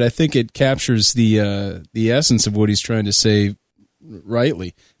term, but I think it captures the essence of what he's trying to say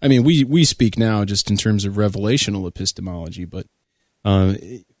rightly. I mean, we speak now just in terms of revelational epistemology, but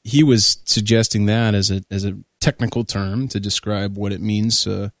he was suggesting that as a technical term to describe what it means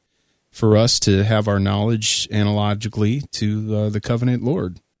for us to have our knowledge analogically to the covenant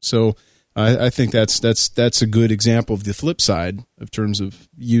Lord. So I think that's a good example of the flip side of terms of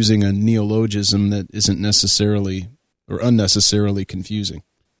using a neologism that isn't necessarily or unnecessarily confusing.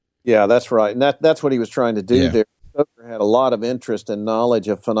 Yeah, that's right, and that's what he was trying to do there. Stoker had a lot of interest and knowledge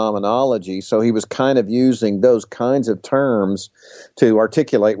of phenomenology, so he was kind of using those kinds of terms to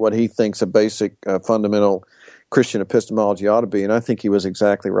articulate what he thinks a basic, fundamental Christian epistemology ought to be, and I think he was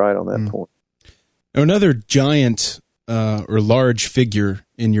exactly right on that point. Now, another giant or large figure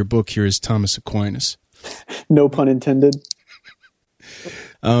in your book here is Thomas Aquinas. No pun intended.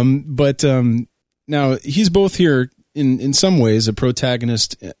 But now, he's both here in some ways a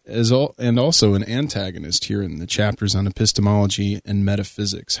protagonist and also an antagonist here in the chapters on epistemology and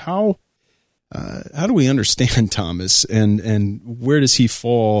metaphysics. How do we understand Thomas, and where does he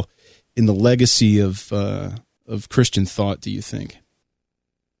fall in the legacy of Christian thought, do you think?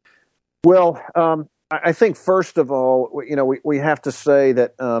 Well, I think first of all, we have to say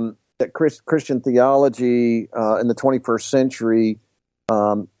that that Christian theology in the 21st century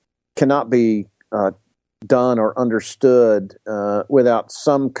cannot be done or understood without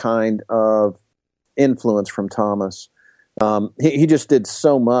some kind of influence from Thomas. He just did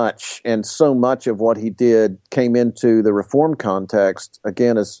so much, and so much of what he did came into the Reformed context.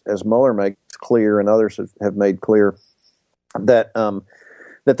 Again, as Muller makes clear, and others have made clear, that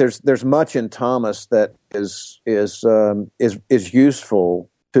there's much in Thomas that is useful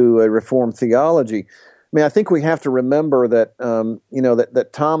to a Reformed theology. I mean, I think we have to remember that that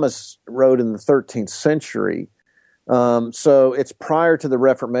Thomas wrote in the 13th century, so it's prior to the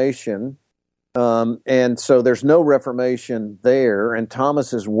Reformation, and so there's no Reformation there. And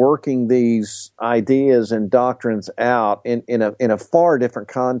Thomas is working these ideas and doctrines out in a far different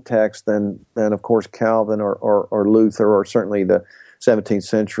context than of course Calvin or Luther or certainly the 17th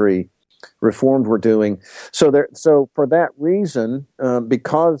century Reformed were doing. So for that reason,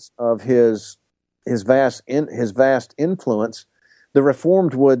 because of his vast influence, the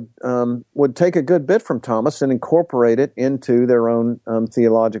Reformed would take a good bit from Thomas and incorporate it into their own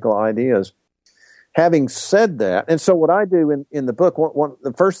theological ideas. Having said that, and so what I do in the book, one of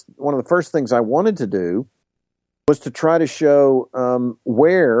the first things I wanted to do was to try to show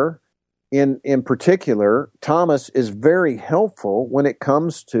where, in particular, Thomas is very helpful when it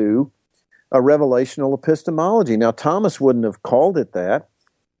comes to a revelational epistemology. Now, Thomas wouldn't have called it that,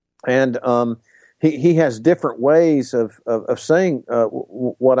 and he has different ways of saying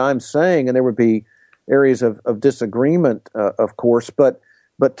what I'm saying, and there would be areas of disagreement, of course, but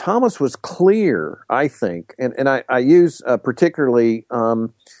Thomas was clear, I think, and I use particularly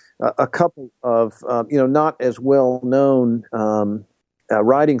a couple of not as well known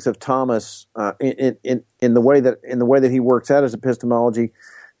writings of Thomas in the way that he works out his epistemology.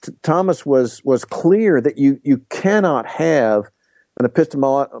 Thomas was clear that you cannot have an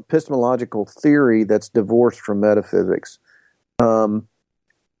epistemological theory that's divorced from metaphysics. What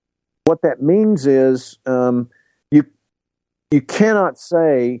that means is you cannot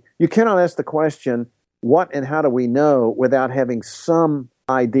ask the question, what and how do we know, without having some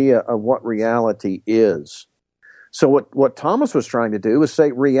idea of what reality is. So what Thomas was trying to do was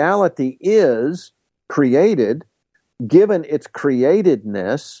say reality is created. Given its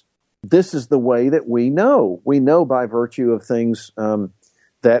createdness, this is the way that we know. We know by virtue of things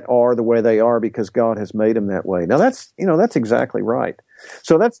that are the way they are because God has made them that way. Now that's exactly right.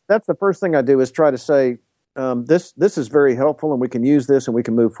 So that's the first thing I do is try to say this is very helpful and we can use this and we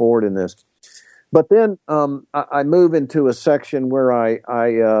can move forward in this. But then I move into a section where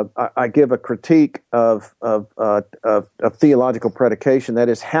I give a critique of theological predication. That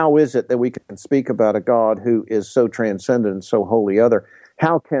is, how is it that we can speak about a God who is so transcendent and so wholly other?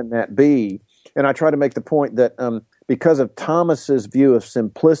 How can that be? And I try to make the point that because of Thomas's view of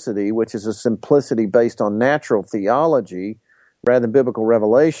simplicity, which is a simplicity based on natural theology rather than biblical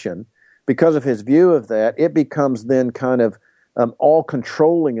revelation, because of his view of that, it becomes then kind of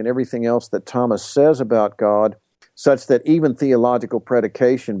all-controlling in everything else that Thomas says about God, such that even theological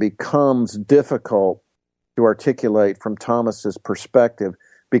predication becomes difficult to articulate from Thomas's perspective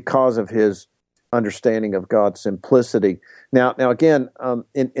because of his understanding of God's simplicity. Now again,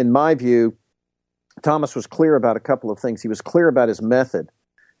 in my view, Thomas was clear about a couple of things. He was clear about his method.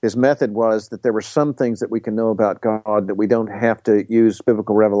 His method was that there were some things that we can know about God that we don't have to use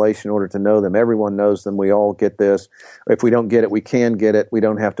biblical revelation in order to know them. Everyone knows them. We all get this. If we don't get it, we can get it. We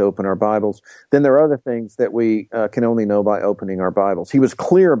don't have to open our Bibles. Then there are other things that we can only know by opening our Bibles. He was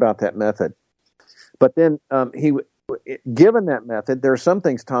clear about that method. But then given that method, there are some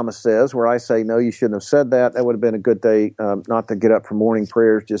things Thomas says where I say, no, you shouldn't have said that. That would have been a good day not to get up for morning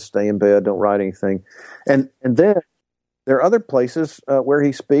prayers, just stay in bed, don't write anything. And then there are other places where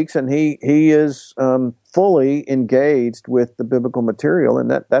he speaks and he is fully engaged with the biblical material, and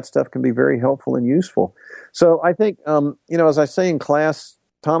that stuff can be very helpful and useful. So I think, as I say in class,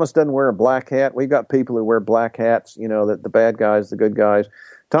 Thomas doesn't wear a black hat. We've got people who wear black hats, the bad guys, the good guys.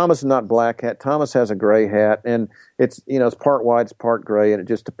 Thomas is not black hat. Thomas has a gray hat, and it's part white, it's part gray, and it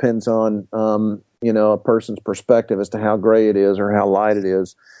just depends on a person's perspective as to how gray it is or how light it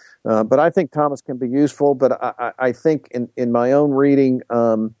is. But I think Thomas can be useful. But I think in my own reading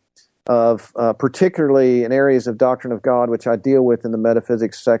of particularly in areas of doctrine of God, which I deal with in the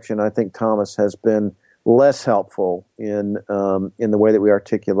metaphysics section, I think Thomas has been less helpful in the way that we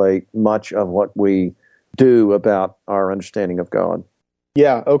articulate much of what we do about our understanding of God.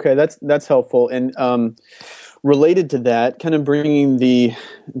 Yeah, okay, that's helpful. And related to that, kind of bringing the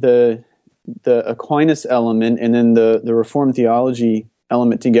Aquinas element and then the Reformed theology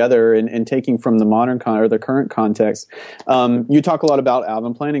element together and taking from the modern or the current context. You talk a lot about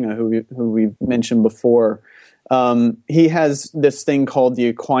Alvin Plantinga, who we mentioned before. He has this thing called the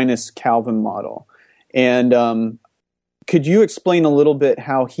Aquinas-Calvin model. And could you explain a little bit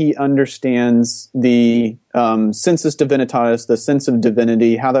how he understands the sensus divinitatis, the sense of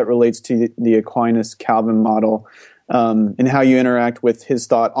divinity, how that relates to the Aquinas-Calvin model, and how you interact with his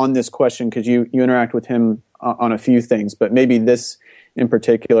thought on this question? Because you interact with him on a few things, but maybe this in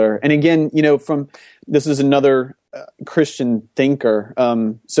particular. And again, this is another Christian thinker,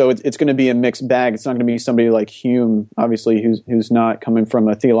 so it's going to be a mixed bag. It's not going to be somebody like Hume, obviously, who's not coming from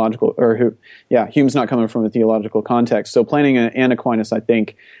a theological, Hume's not coming from a theological context. So Plantinga and Aquinas, I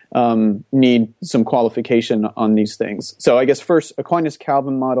think, need some qualification on these things. So I guess first,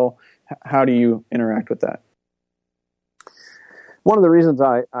 Aquinas-Calvin model, how do you interact with that? One of the reasons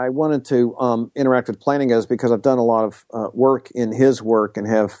I wanted to interact with Plantinga is because I've done a lot of work in his work and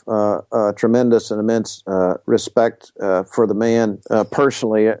have tremendous and immense respect for the man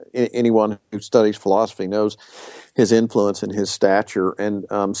personally. Anyone who studies philosophy knows his influence and his stature. And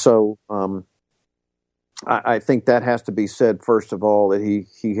so I think that has to be said, first of all, that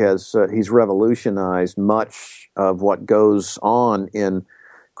he's revolutionized much of what goes on in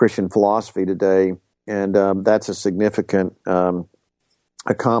Christian philosophy today. And that's a significant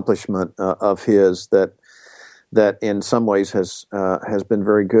accomplishment of his that in some ways has been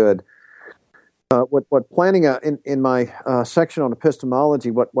very good. What Plantinga in my section on epistemology,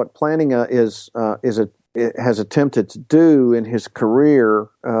 what Plantinga has attempted to do in his career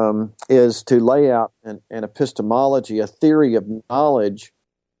is to lay out an epistemology, a theory of knowledge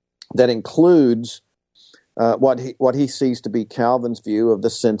that includes what he sees to be Calvin's view of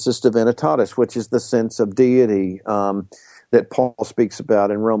the sensus divinitatis, which is the sense of deity that Paul speaks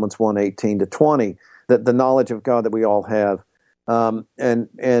about in Romans 1:18-20, that the knowledge of God that we all have. What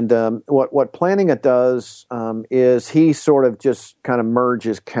Plantinga does is he sort of just kind of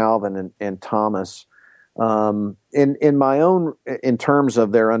merges Calvin and Thomas. In terms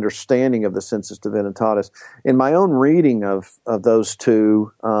of their understanding of the sensus divinitatis, in my own reading of those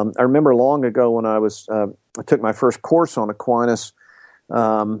two, I remember long ago when I took my first course on Aquinas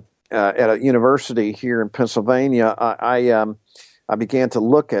at a university here in Pennsylvania. I began to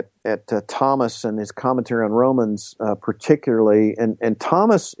look at Thomas and his commentary on Romans, particularly, and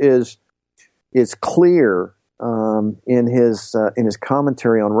Thomas is clear in his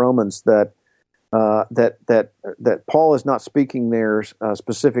commentary on Romans that Paul is not speaking there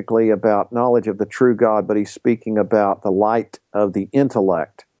specifically about knowledge of the true God, but he's speaking about the light of the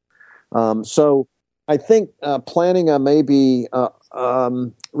intellect. So I think Plantinga may be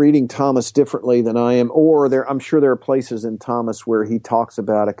reading Thomas differently than I am, or I'm sure there are places in Thomas where he talks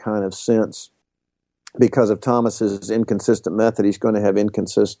about a kind of sense. Because of Thomas's inconsistent method, he's going to have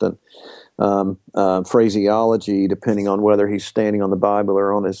inconsistent phraseology, depending on whether he's standing on the Bible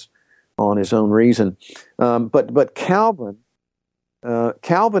or on his own reason. But Calvin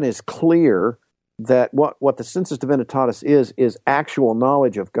is clear that what the sensus divinitatis is actual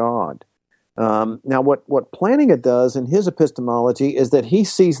knowledge of God. Now, what Plantinga does in his epistemology is that he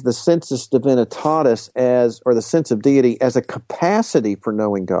sees the sensus divinitatis or the sense of deity as a capacity for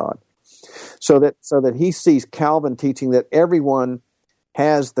knowing God. So that he sees Calvin teaching that everyone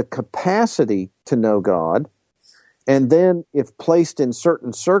has the capacity to know God, and then, if placed in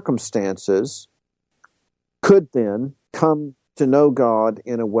certain circumstances, could then come to know God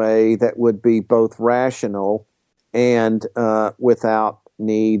in a way that would be both rational and without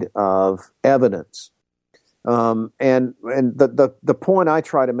need of evidence. And the point I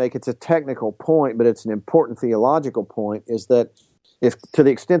try to make, it's a technical point, but it's an important theological point, is that if, to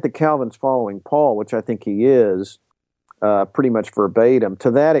the extent that Calvin's following Paul, which I think he is, pretty much verbatim,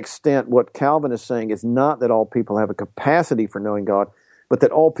 to that extent, what Calvin is saying is not that all people have a capacity for knowing God, but that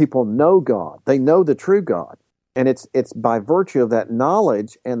all people know God. They know the true God. And it's by virtue of that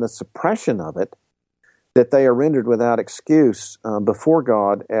knowledge and the suppression of it that they are rendered without excuse before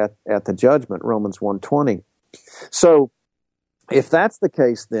God at the judgment, Romans 1:20. So if that's the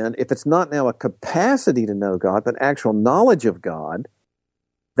case, then, if it's not now a capacity to know God, but actual knowledge of God,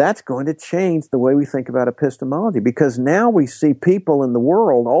 that's going to change the way we think about epistemology, because now we see people in the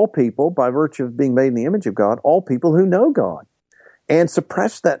world, all people, by virtue of being made in the image of God, all people who know God, and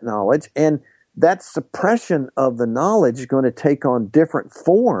suppress that knowledge. And that suppression of the knowledge is going to take on different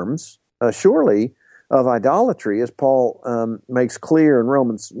forms, surely, of idolatry, as Paul makes clear in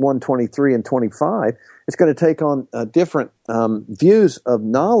Romans 1:23 and 25. It's going to take on different views of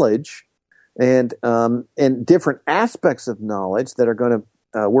knowledge and different aspects of knowledge that are going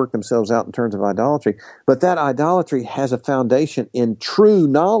to work themselves out in terms of idolatry. But that idolatry has a foundation in true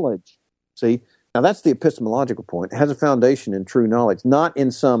knowledge. See? Now that's the epistemological point. It has a foundation in true knowledge, not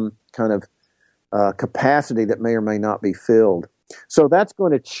in some kind of capacity that may or may not be filled. So that's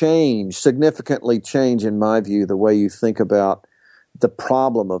going to significantly change, in my view, the way you think about the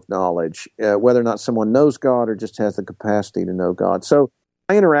problem of knowledge, whether or not someone knows God or just has the capacity to know God. So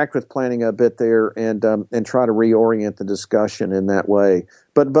I interact with Plantinga a bit there and try to reorient the discussion in that way.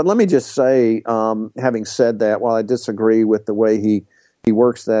 But let me just say, having said that, while I disagree with the way he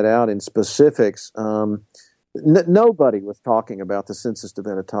works that out in specifics, nobody was talking about the sensus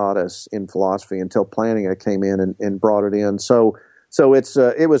divinitatis in philosophy until Plantinga came in and brought it in. So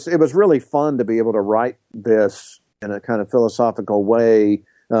it was really fun to be able to write this in a kind of philosophical way,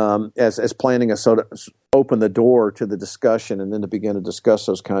 as Plantinga sort of opened the door to the discussion, and then to begin to discuss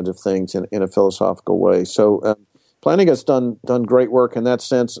those kinds of things in a philosophical way. So Plantinga's done great work in that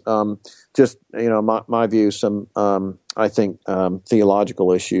sense. Just, my view, some I think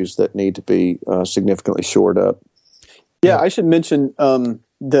theological issues that need to be significantly shored up. Yeah, I should mention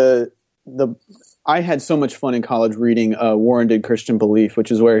I had so much fun in college reading Warranted Christian Belief,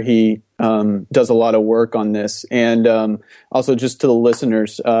 which is where he does a lot of work on this. And also, just to the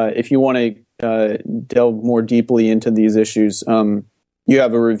listeners, if you want to delve more deeply into these issues, you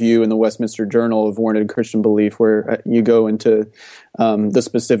have a review in the Westminster Journal of Warranted Christian Belief where you go into the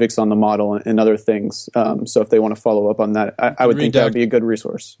specifics on the model and other things. So if they want to follow up on that, I would think that would be a good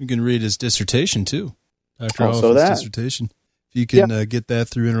resource. You can read his dissertation, too. Dr. Also Oliphint's dissertation. If you can get that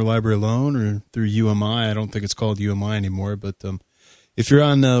through Interlibrary Loan or through UMI, I don't think it's called UMI anymore, but if you're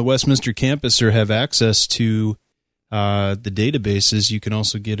on the Westminster campus or have access to the databases, you can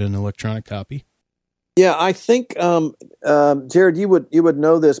also get an electronic copy. Yeah, I think, Jared, you would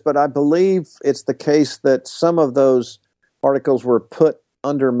know this, but I believe it's the case that some of those articles were put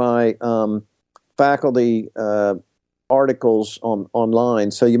under my faculty articles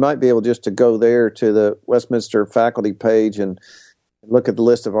online. So you might be able just to go there to the Westminster faculty page and look at the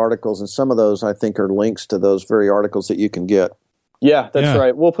list of articles, and some of those I think are links to those very articles that you can get. Yeah, that's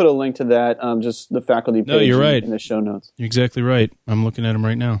right. We'll put a link to that, just the faculty page in the show notes. You're exactly right. I'm looking at them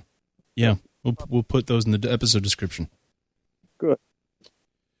right now. Yeah, we'll put those in the episode description. Good.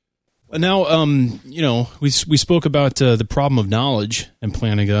 Now, we spoke about the problem of knowledge in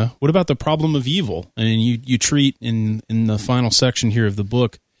Plantinga. What about the problem of evil? And you treat in the final section here of the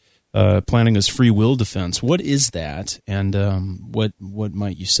book, Plantinga's free will defense. What is that, and what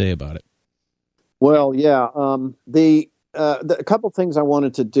might you say about it? Well, yeah, a couple things I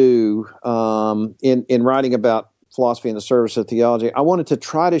wanted to do in writing about philosophy in the service of theology, I wanted to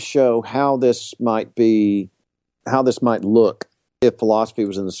try to show how this might look if philosophy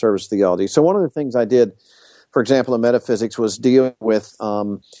was in the service of theology. So one of the things I did, for example, in metaphysics, was deal with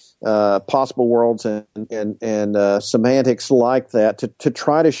possible worlds and semantics like that to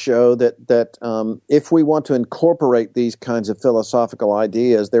try to show that if we want to incorporate these kinds of philosophical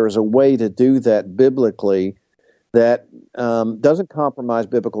ideas, there is a way to do that biblically that doesn't compromise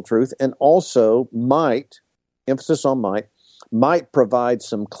biblical truth, and also might, emphasis on might provide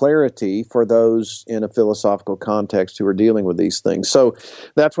some clarity for those in a philosophical context who are dealing with these things. So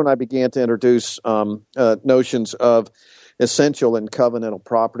that's when I began to introduce notions of essential and covenantal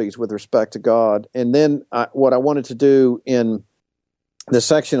properties with respect to God. And then what I wanted to do in the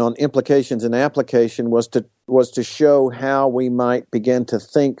section on implications and application was to show how we might begin to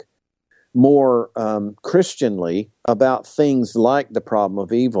think more Christianly about things like the problem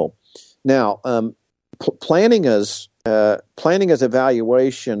of evil. Now, Plantinga's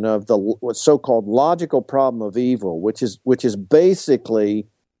evaluation of the so-called logical problem of evil, which is basically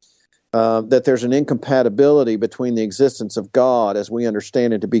that there's an incompatibility between the existence of God as we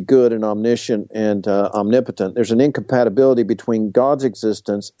understand it to be good and omniscient and omnipotent. There's an incompatibility between God's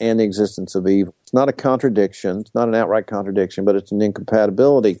existence and the existence of evil. It's not a contradiction. It's not an outright contradiction, but it's an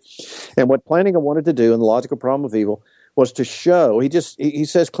incompatibility. And what Plantinga wanted to do in the logical problem of evil was to show, he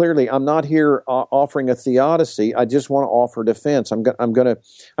says clearly, I'm not here offering a theodicy. I just want to offer defense. I'm going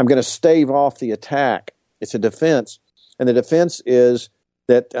to stave off the attack. It's a defense, and the defense is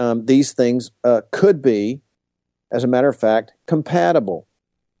that these things could be, as a matter of fact, compatible.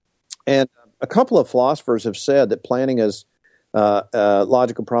 And a couple of philosophers have said that Plantinga's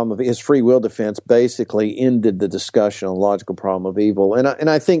logical problem of his free will defense basically ended the discussion on the logical problem of evil. And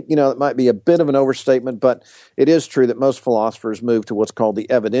I think, it might be a bit of an overstatement, but it is true that most philosophers move to what's called the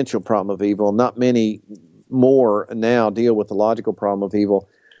evidential problem of evil. Not many more now deal with the logical problem of evil.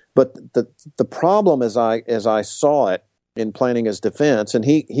 But the problem as I saw it in Plantinga's defense, and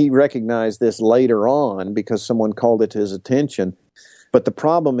he recognized this later on because someone called it to his attention, but the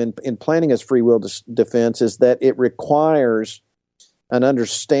problem in Plantinga's free will defense is that it requires an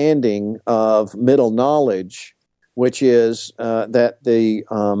understanding of middle knowledge, which is that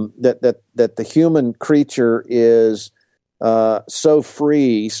the human creature is so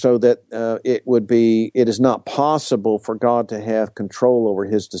free, so that it is not possible for God to have control over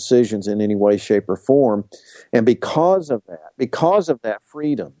his decisions in any way, shape, or form, and because of that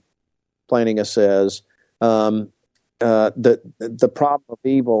freedom, Plantinga says, the problem of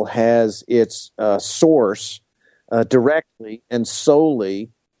evil has its source directly and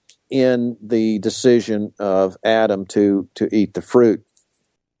solely in the decision of Adam to eat the fruit.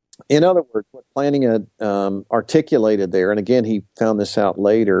 In other words, what Plantinga articulated there, and again, he found this out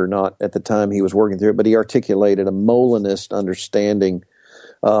later, not at the time he was working through it, but he articulated a Molinist understanding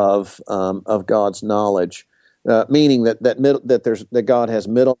of God's knowledge, meaning that God has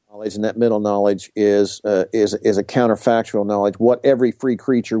middle knowledge, and that middle knowledge is a counterfactual knowledge, what every free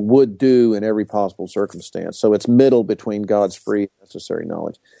creature would do in every possible circumstance. So it's middle between God's free and necessary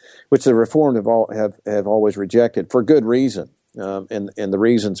knowledge, which the Reformed have always rejected for good reason. And the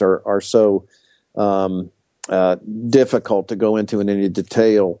reasons are so difficult to go into in any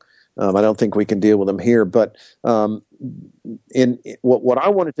detail. I don't think we can deal with them here. But what I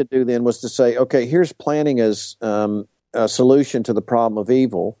wanted to do then was to say, okay, here's Plantinga's solution to the problem of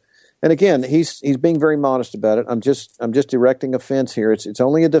evil. And again, he's being very modest about it. I'm just erecting a fence here. It's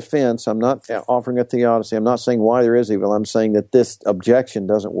only a defense. I'm not offering a theodicy. I'm not saying why there is evil. I'm saying that this objection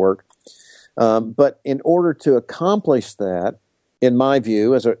doesn't work. But in order to accomplish that, in my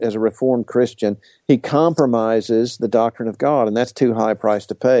view, as a Reformed Christian, he compromises the doctrine of God, and that's too high a price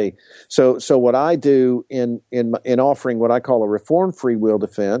to pay. So what I do in offering what I call a Reformed free will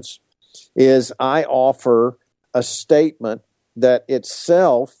defense is I offer a statement that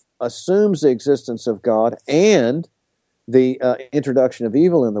itself assumes the existence of God and the introduction of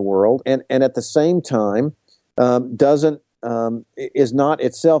evil in the world, and at the same time is not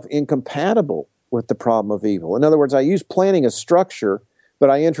itself incompatible with the problem of evil. In other words, I use planning as structure, but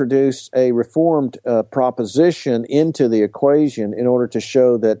I introduce a reformed proposition into the equation in order to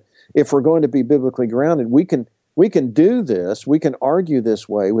show that if we're going to be biblically grounded, we can do this, we can argue this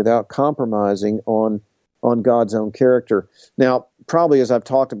way without compromising on God's own character. Now, probably as I've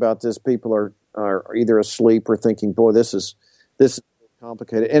talked about this, people are either asleep or thinking, boy, this is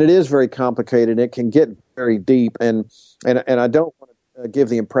complicated. And it is very complicated. It can get very deep. And I don't want to give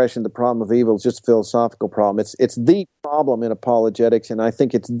the impression the problem of evil is just a philosophical problem. It's the problem in apologetics, and I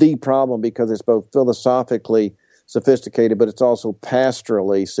think it's the problem because it's both philosophically sophisticated, but it's also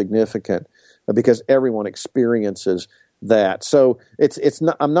pastorally significant because everyone experiences that. So it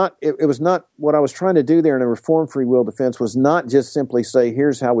was not what I was trying to do there in a Reformed free will defense was not just simply say,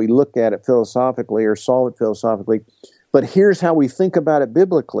 here's how we look at it philosophically or solve it philosophically, but here's how we think about it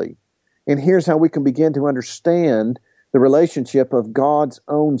biblically. And here's how we can begin to understand the relationship of God's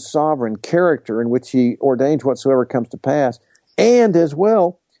own sovereign character in which he ordains whatsoever comes to pass. And as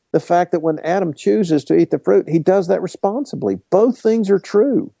well, the fact that when Adam chooses to eat the fruit, he does that responsibly. Both things are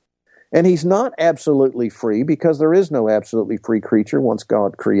true. And he's not absolutely free because there is no absolutely free creature once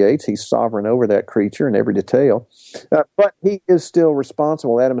God creates. He's sovereign over that creature in every detail. But he is still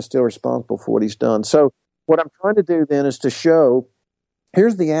responsible. Adam is still responsible for what he's done. So what I'm trying to do then is to show,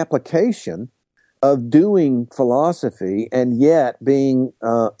 here's the application of doing philosophy and yet being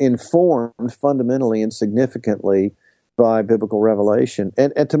informed fundamentally and significantly by biblical revelation.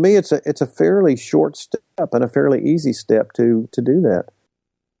 And to me, it's a fairly short step and a fairly easy step to do that.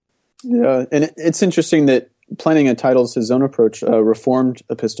 Yeah, and it's interesting that Planning entitles his own approach Reformed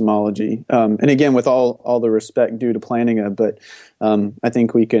epistemology. And again, with all the respect due to Planning, but I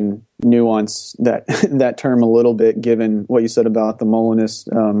think we can nuance that term a little bit given what you said about the Molinist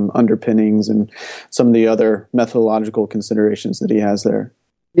underpinnings and some of the other methodological considerations that he has there.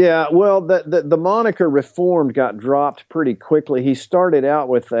 Yeah, well, the moniker Reformed got dropped pretty quickly. He started out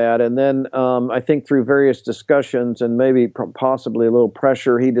with that, and then I think through various discussions and maybe possibly a little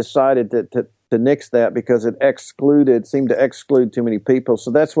pressure, he decided to nix that because it seemed to exclude too many people.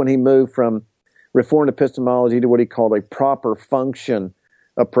 So that's when he moved from Reformed epistemology to what he called a proper function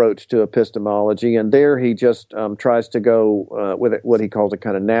approach to epistemology, and there he just tries to go with what he calls a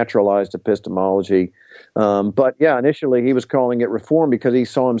kind of naturalized epistemology. But yeah, initially he was calling it Reform because he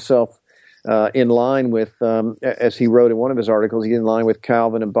saw himself in line with, as he wrote in one of his articles, he's in line with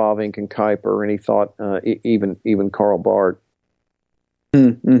Calvin and Bavinck and Kuyper, and he thought even Karl Barth.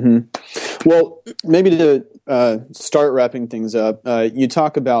 Mm-hmm. Well, maybe to start wrapping things up, you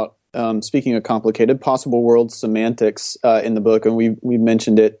talk about, speaking of complicated, possible world semantics in the book, and we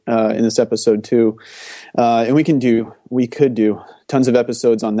mentioned it in this episode too. And we could do tons of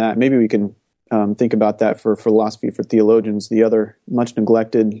episodes on that. Maybe we can think about that for Philosophy for Theologians, the other much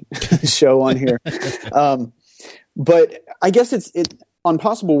neglected show on here. But I guess it's on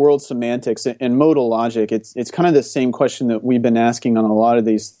possible world semantics and modal logic. It's kind of the same question that we've been asking on a lot of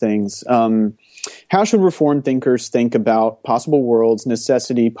these things. How should Reformed thinkers think about possible worlds,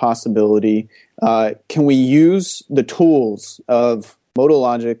 necessity, possibility? Can we use the tools of modal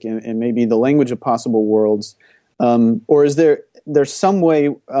logic and maybe the language of possible worlds? Or is there's some way,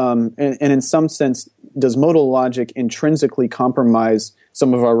 and in some sense, does modal logic intrinsically compromise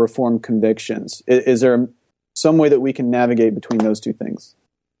some of our Reformed convictions? Is there some way that we can navigate between those two things?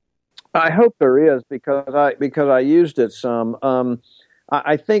 I hope there is because I used it some.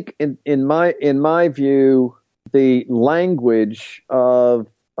 I think in my view, the language of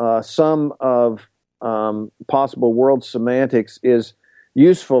some of possible world semantics is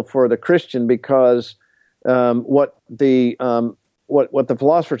useful for the Christian because what the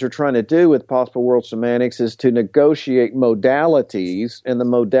philosophers are trying to do with possible world semantics is to negotiate modalities, and the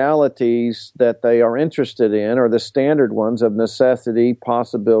modalities that they are interested in are the standard ones of necessity,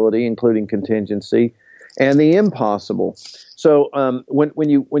 possibility, including contingency, and the impossible. So when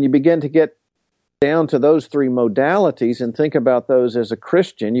you begin to get down to those three modalities and think about those as a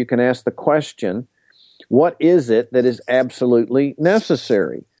Christian, you can ask the question, what is it that is absolutely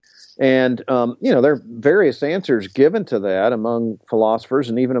necessary? And, there are various answers given to that among philosophers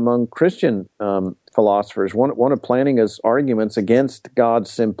and even among Christian philosophers. One of Planning's arguments against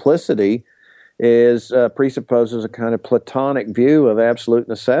God's simplicity presupposes a kind of Platonic view of absolute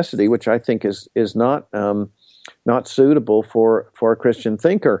necessity, which I think is not suitable for a Christian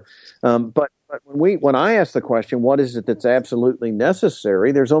thinker. But when I ask the question, what is it that's absolutely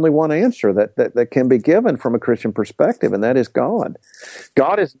necessary, there's only one answer that can be given from a Christian perspective, and that is God.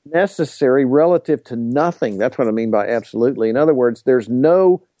 God is necessary relative to nothing. That's what I mean by absolutely. In other words, there's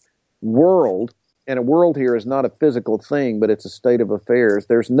no world and a world here is not a physical thing, but it's a state of affairs.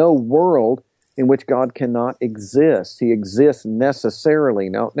 There's no world in which God cannot exist. He exists necessarily.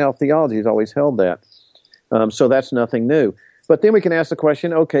 Now theology has always held that, so that's nothing new. But then we can ask the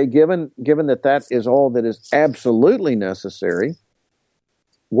question, okay, given that is all that is absolutely necessary,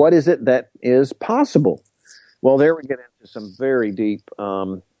 what is it that is possible? Well, there we get into some very deep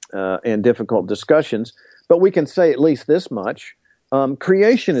and difficult discussions, but we can say at least this much.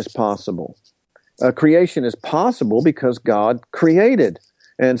 Creation is possible. Creation is possible because God created.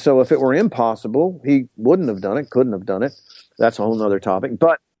 And so if it were impossible, he wouldn't have done it, couldn't have done it. That's a whole other topic.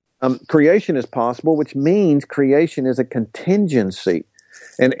 But creation is possible, which means creation is a contingency.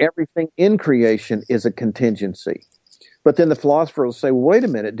 And everything in creation is a contingency. But then the philosopher will say, wait a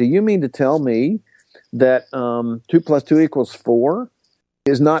minute, do you mean to tell me that 2 plus 2 equals 4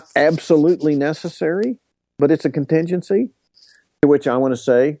 is not absolutely necessary, but it's a contingency? To which I want to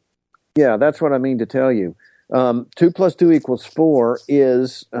say, yeah, that's what I mean to tell you. 2 plus 2 equals 4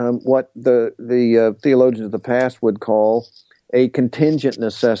 is what the theologians of the past would call a contingent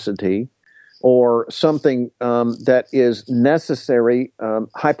necessity, or something that is necessary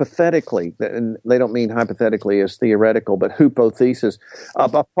hypothetically. And they don't mean hypothetically as theoretical, but hypothesis.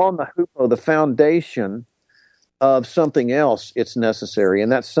 Upon the hypo, the foundation of something else, it's necessary.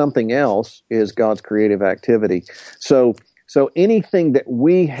 And that something else is God's creative activity. So anything that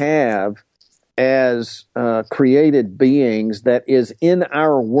we have as created beings that is in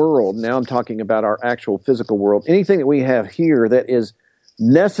our world, now I'm talking about our actual physical world, anything that we have here that is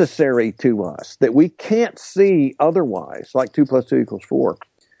necessary to us, that we can't see otherwise, like 2 plus 2 equals 4,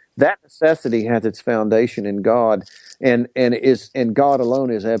 that necessity has its foundation in God, and God alone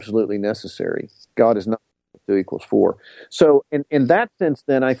is absolutely necessary. God is not 2 equals 4. So in that sense,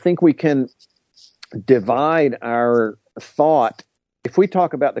 then, I think we can divide our thought. If we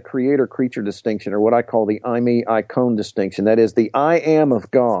talk about the creator-creature distinction, or what I call the I-me-I-cone distinction, that is the I am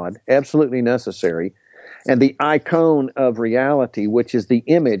of God, absolutely necessary, and the icon of reality, which is the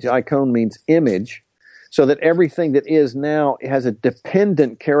image. Icon means image, so that everything that is now has a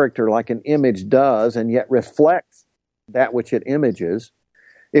dependent character like an image does, and yet reflects that which it images.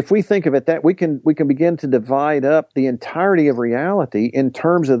 If we think of it that, we can begin to divide up the entirety of reality in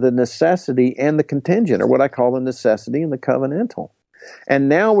terms of the necessity and the contingent, or what I call the necessity and the covenantal. And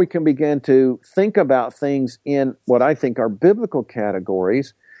now we can begin to think about things in what I think are biblical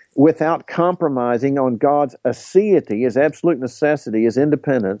categories without compromising on God's aseity, his absolute necessity, his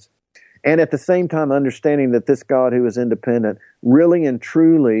independence, and at the same time understanding that this God who is independent really and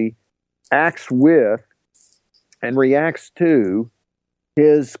truly acts with and reacts to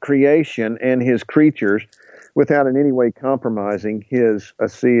his creation and his creatures without in any way compromising his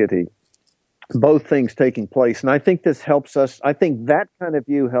aseity. Both things taking place. And I think this helps us, I think that kind of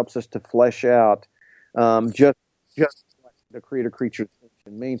view helps us to flesh out just what the creator-creature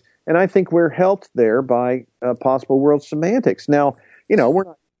distinction means. And I think we're helped there by possible world semantics. Now,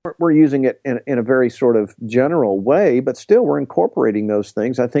 we're using it in a very sort of general way, but still we're incorporating those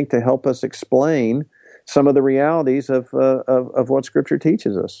things, I think, to help us explain some of the realities of what Scripture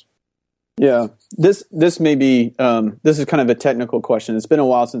teaches us. Yeah, this may be this is kind of a technical question. It's been a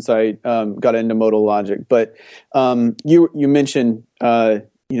while since I got into modal logic, but you mentioned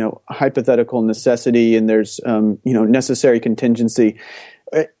hypothetical necessity, and there's necessary contingency.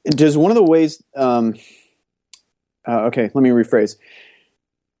 Does one of the ways? Okay, let me rephrase.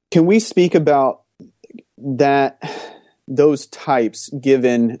 Can we speak about those types?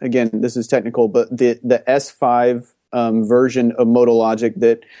 Given, again, this is technical, but the S5 version of modal logic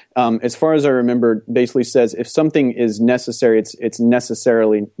that, as far as I remember, basically says if something is necessary, it's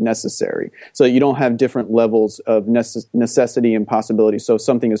necessarily necessary. So you don't have different levels of necessity and possibility. So if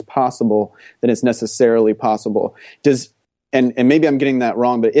something is possible, then it's necessarily possible. And maybe I'm getting that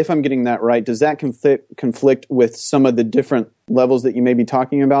wrong, but if I'm getting that right, does that conflict with some of the different levels that you may be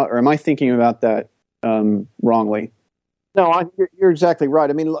talking about, or am I thinking about that wrongly? No, you're exactly right.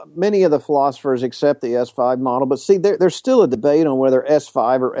 I mean, many of the philosophers accept the S5 model, but see, there's still a debate on whether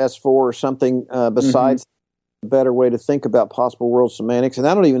S5 or S4 or something besides a better way to think about possible world semantics, and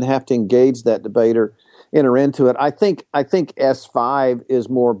I don't even have to engage that debate or enter into it. I think S5 is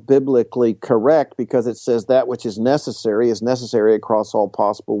more biblically correct because it says that which is necessary across all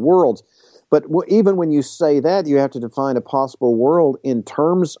possible worlds. But even when you say that, you have to define a possible world in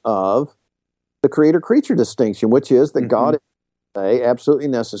terms of the creator-creature distinction, which is that God is absolutely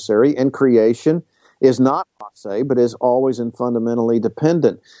necessary, and creation is not passe, but is always and fundamentally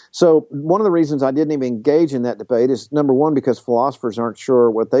dependent. So one of the reasons I didn't even engage in that debate is, number one, because philosophers aren't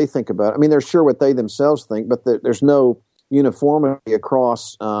sure what they think about it. I mean, they're sure what they themselves think, but there's no uniformity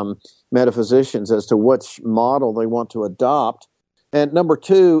across metaphysicians as to which model they want to adopt. And number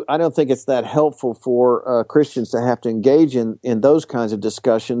two, I don't think it's that helpful for Christians to have to engage in those kinds of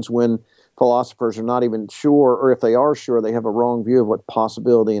discussions when philosophers are not even sure, or if they are sure, they have a wrong view of what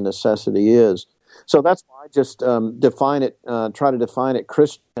possibility and necessity is. So that's why I just try to define it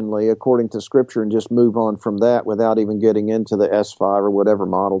Christianly according to Scripture and just move on from that without even getting into the S5 or whatever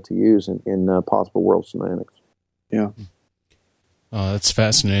model to use in possible world semantics. Yeah. That's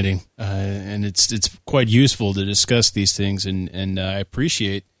fascinating, and it's quite useful to discuss these things, and I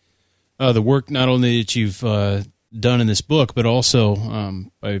appreciate the work not only that you've done in this book, but also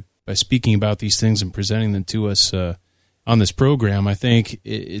by speaking about these things and presenting them to us on this program. I think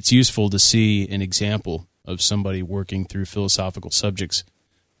it's useful to see an example of somebody working through philosophical subjects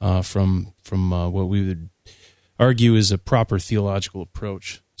from what we would argue is a proper theological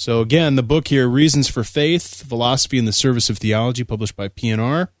approach. So again, the book here, Reasons for Faith, Philosophy in the Service of Theology, published by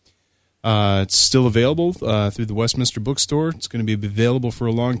P&R. It's still available through the Westminster Bookstore. It's going to be available for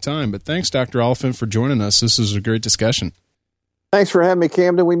a long time. But thanks, Dr. Oliphint, for joining us. This was a great discussion. Thanks for having me,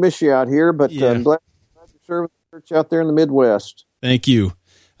 Camden. We miss you out here, but I'm glad you're serving the church out there in the Midwest. Thank you.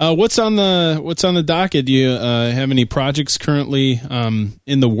 What's on the docket? Do you have any projects currently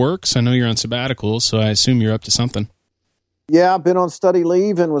in the works? I know you're on sabbatical, so I assume you're up to something. Yeah, I've been on study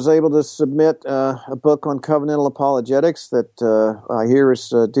leave and was able to submit a book on covenantal apologetics that I hear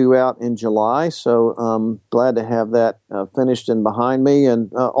is due out in July. So I'm glad to have that finished and behind me,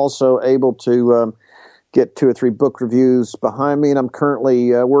 and also able to get 2 or 3 book reviews behind me. And I'm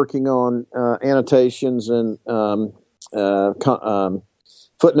currently working on annotations and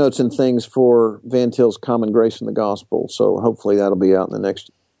footnotes and things for Van Til's Common Grace in the Gospel. So hopefully that'll be out in the next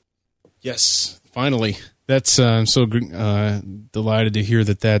year. Yes, finally. That's I'm so delighted to hear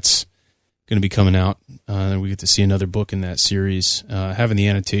that that's going to be coming out. We get to see another book in that series. Having the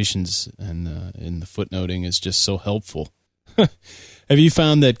annotations and the footnoting is just so helpful. Have you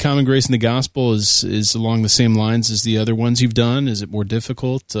found that Common Grace in the Gospel is along the same lines as the other ones you've done? Is it more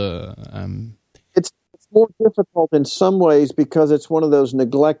difficult? It's more difficult in some ways because it's one of those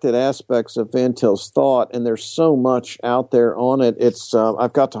neglected aspects of Van Til's thought, and there's so much out there on it. It's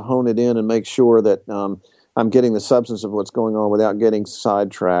I've got to hone it in and make sure that I'm getting the substance of what's going on without getting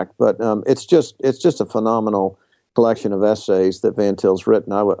sidetracked. But it's just a phenomenal collection of essays that Van Til's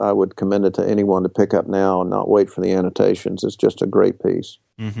written. I would commend it to anyone to pick up now and not wait for the annotations. It's just a great piece.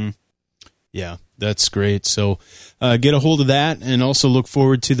 Mm-hmm. Yeah, that's great. So get a hold of that, and also look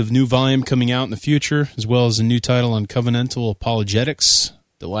forward to the new volume coming out in the future, as well as a new title on covenantal apologetics.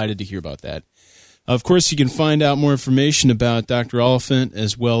 Delighted to hear about that. Of course, you can find out more information about Dr. Oliphint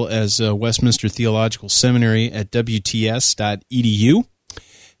as well as Westminster Theological Seminary at wts.edu.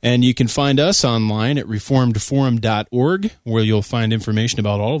 And you can find us online at reformedforum.org, where you'll find information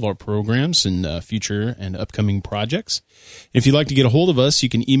about all of our programs and future and upcoming projects. If you'd like to get a hold of us, you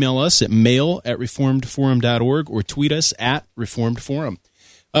can email us at mail@reformedforum.org or tweet us at reformedforum.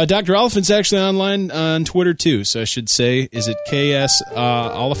 Dr. Oliphint's actually online on Twitter, too, so I should say, is it KS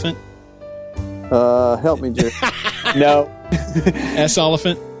Oliphint? Help me, Jerry. No. S.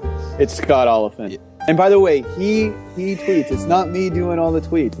 Oliphint? It's Scott Oliphint. And by the way, he tweets. It's not me doing all the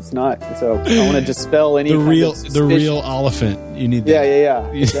tweets. It's not. So I want to dispel any the real Oliphint. You need that. Yeah.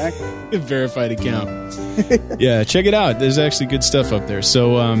 Exactly. Verified account. Yeah, check it out. There's actually good stuff up there.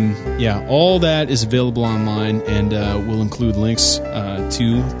 So all that is available online, and we'll include links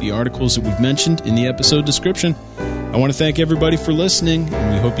to the articles that we've mentioned in the episode description. I want to thank everybody for listening,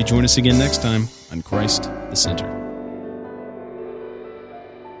 and we hope you join us again next time on Christ the Center.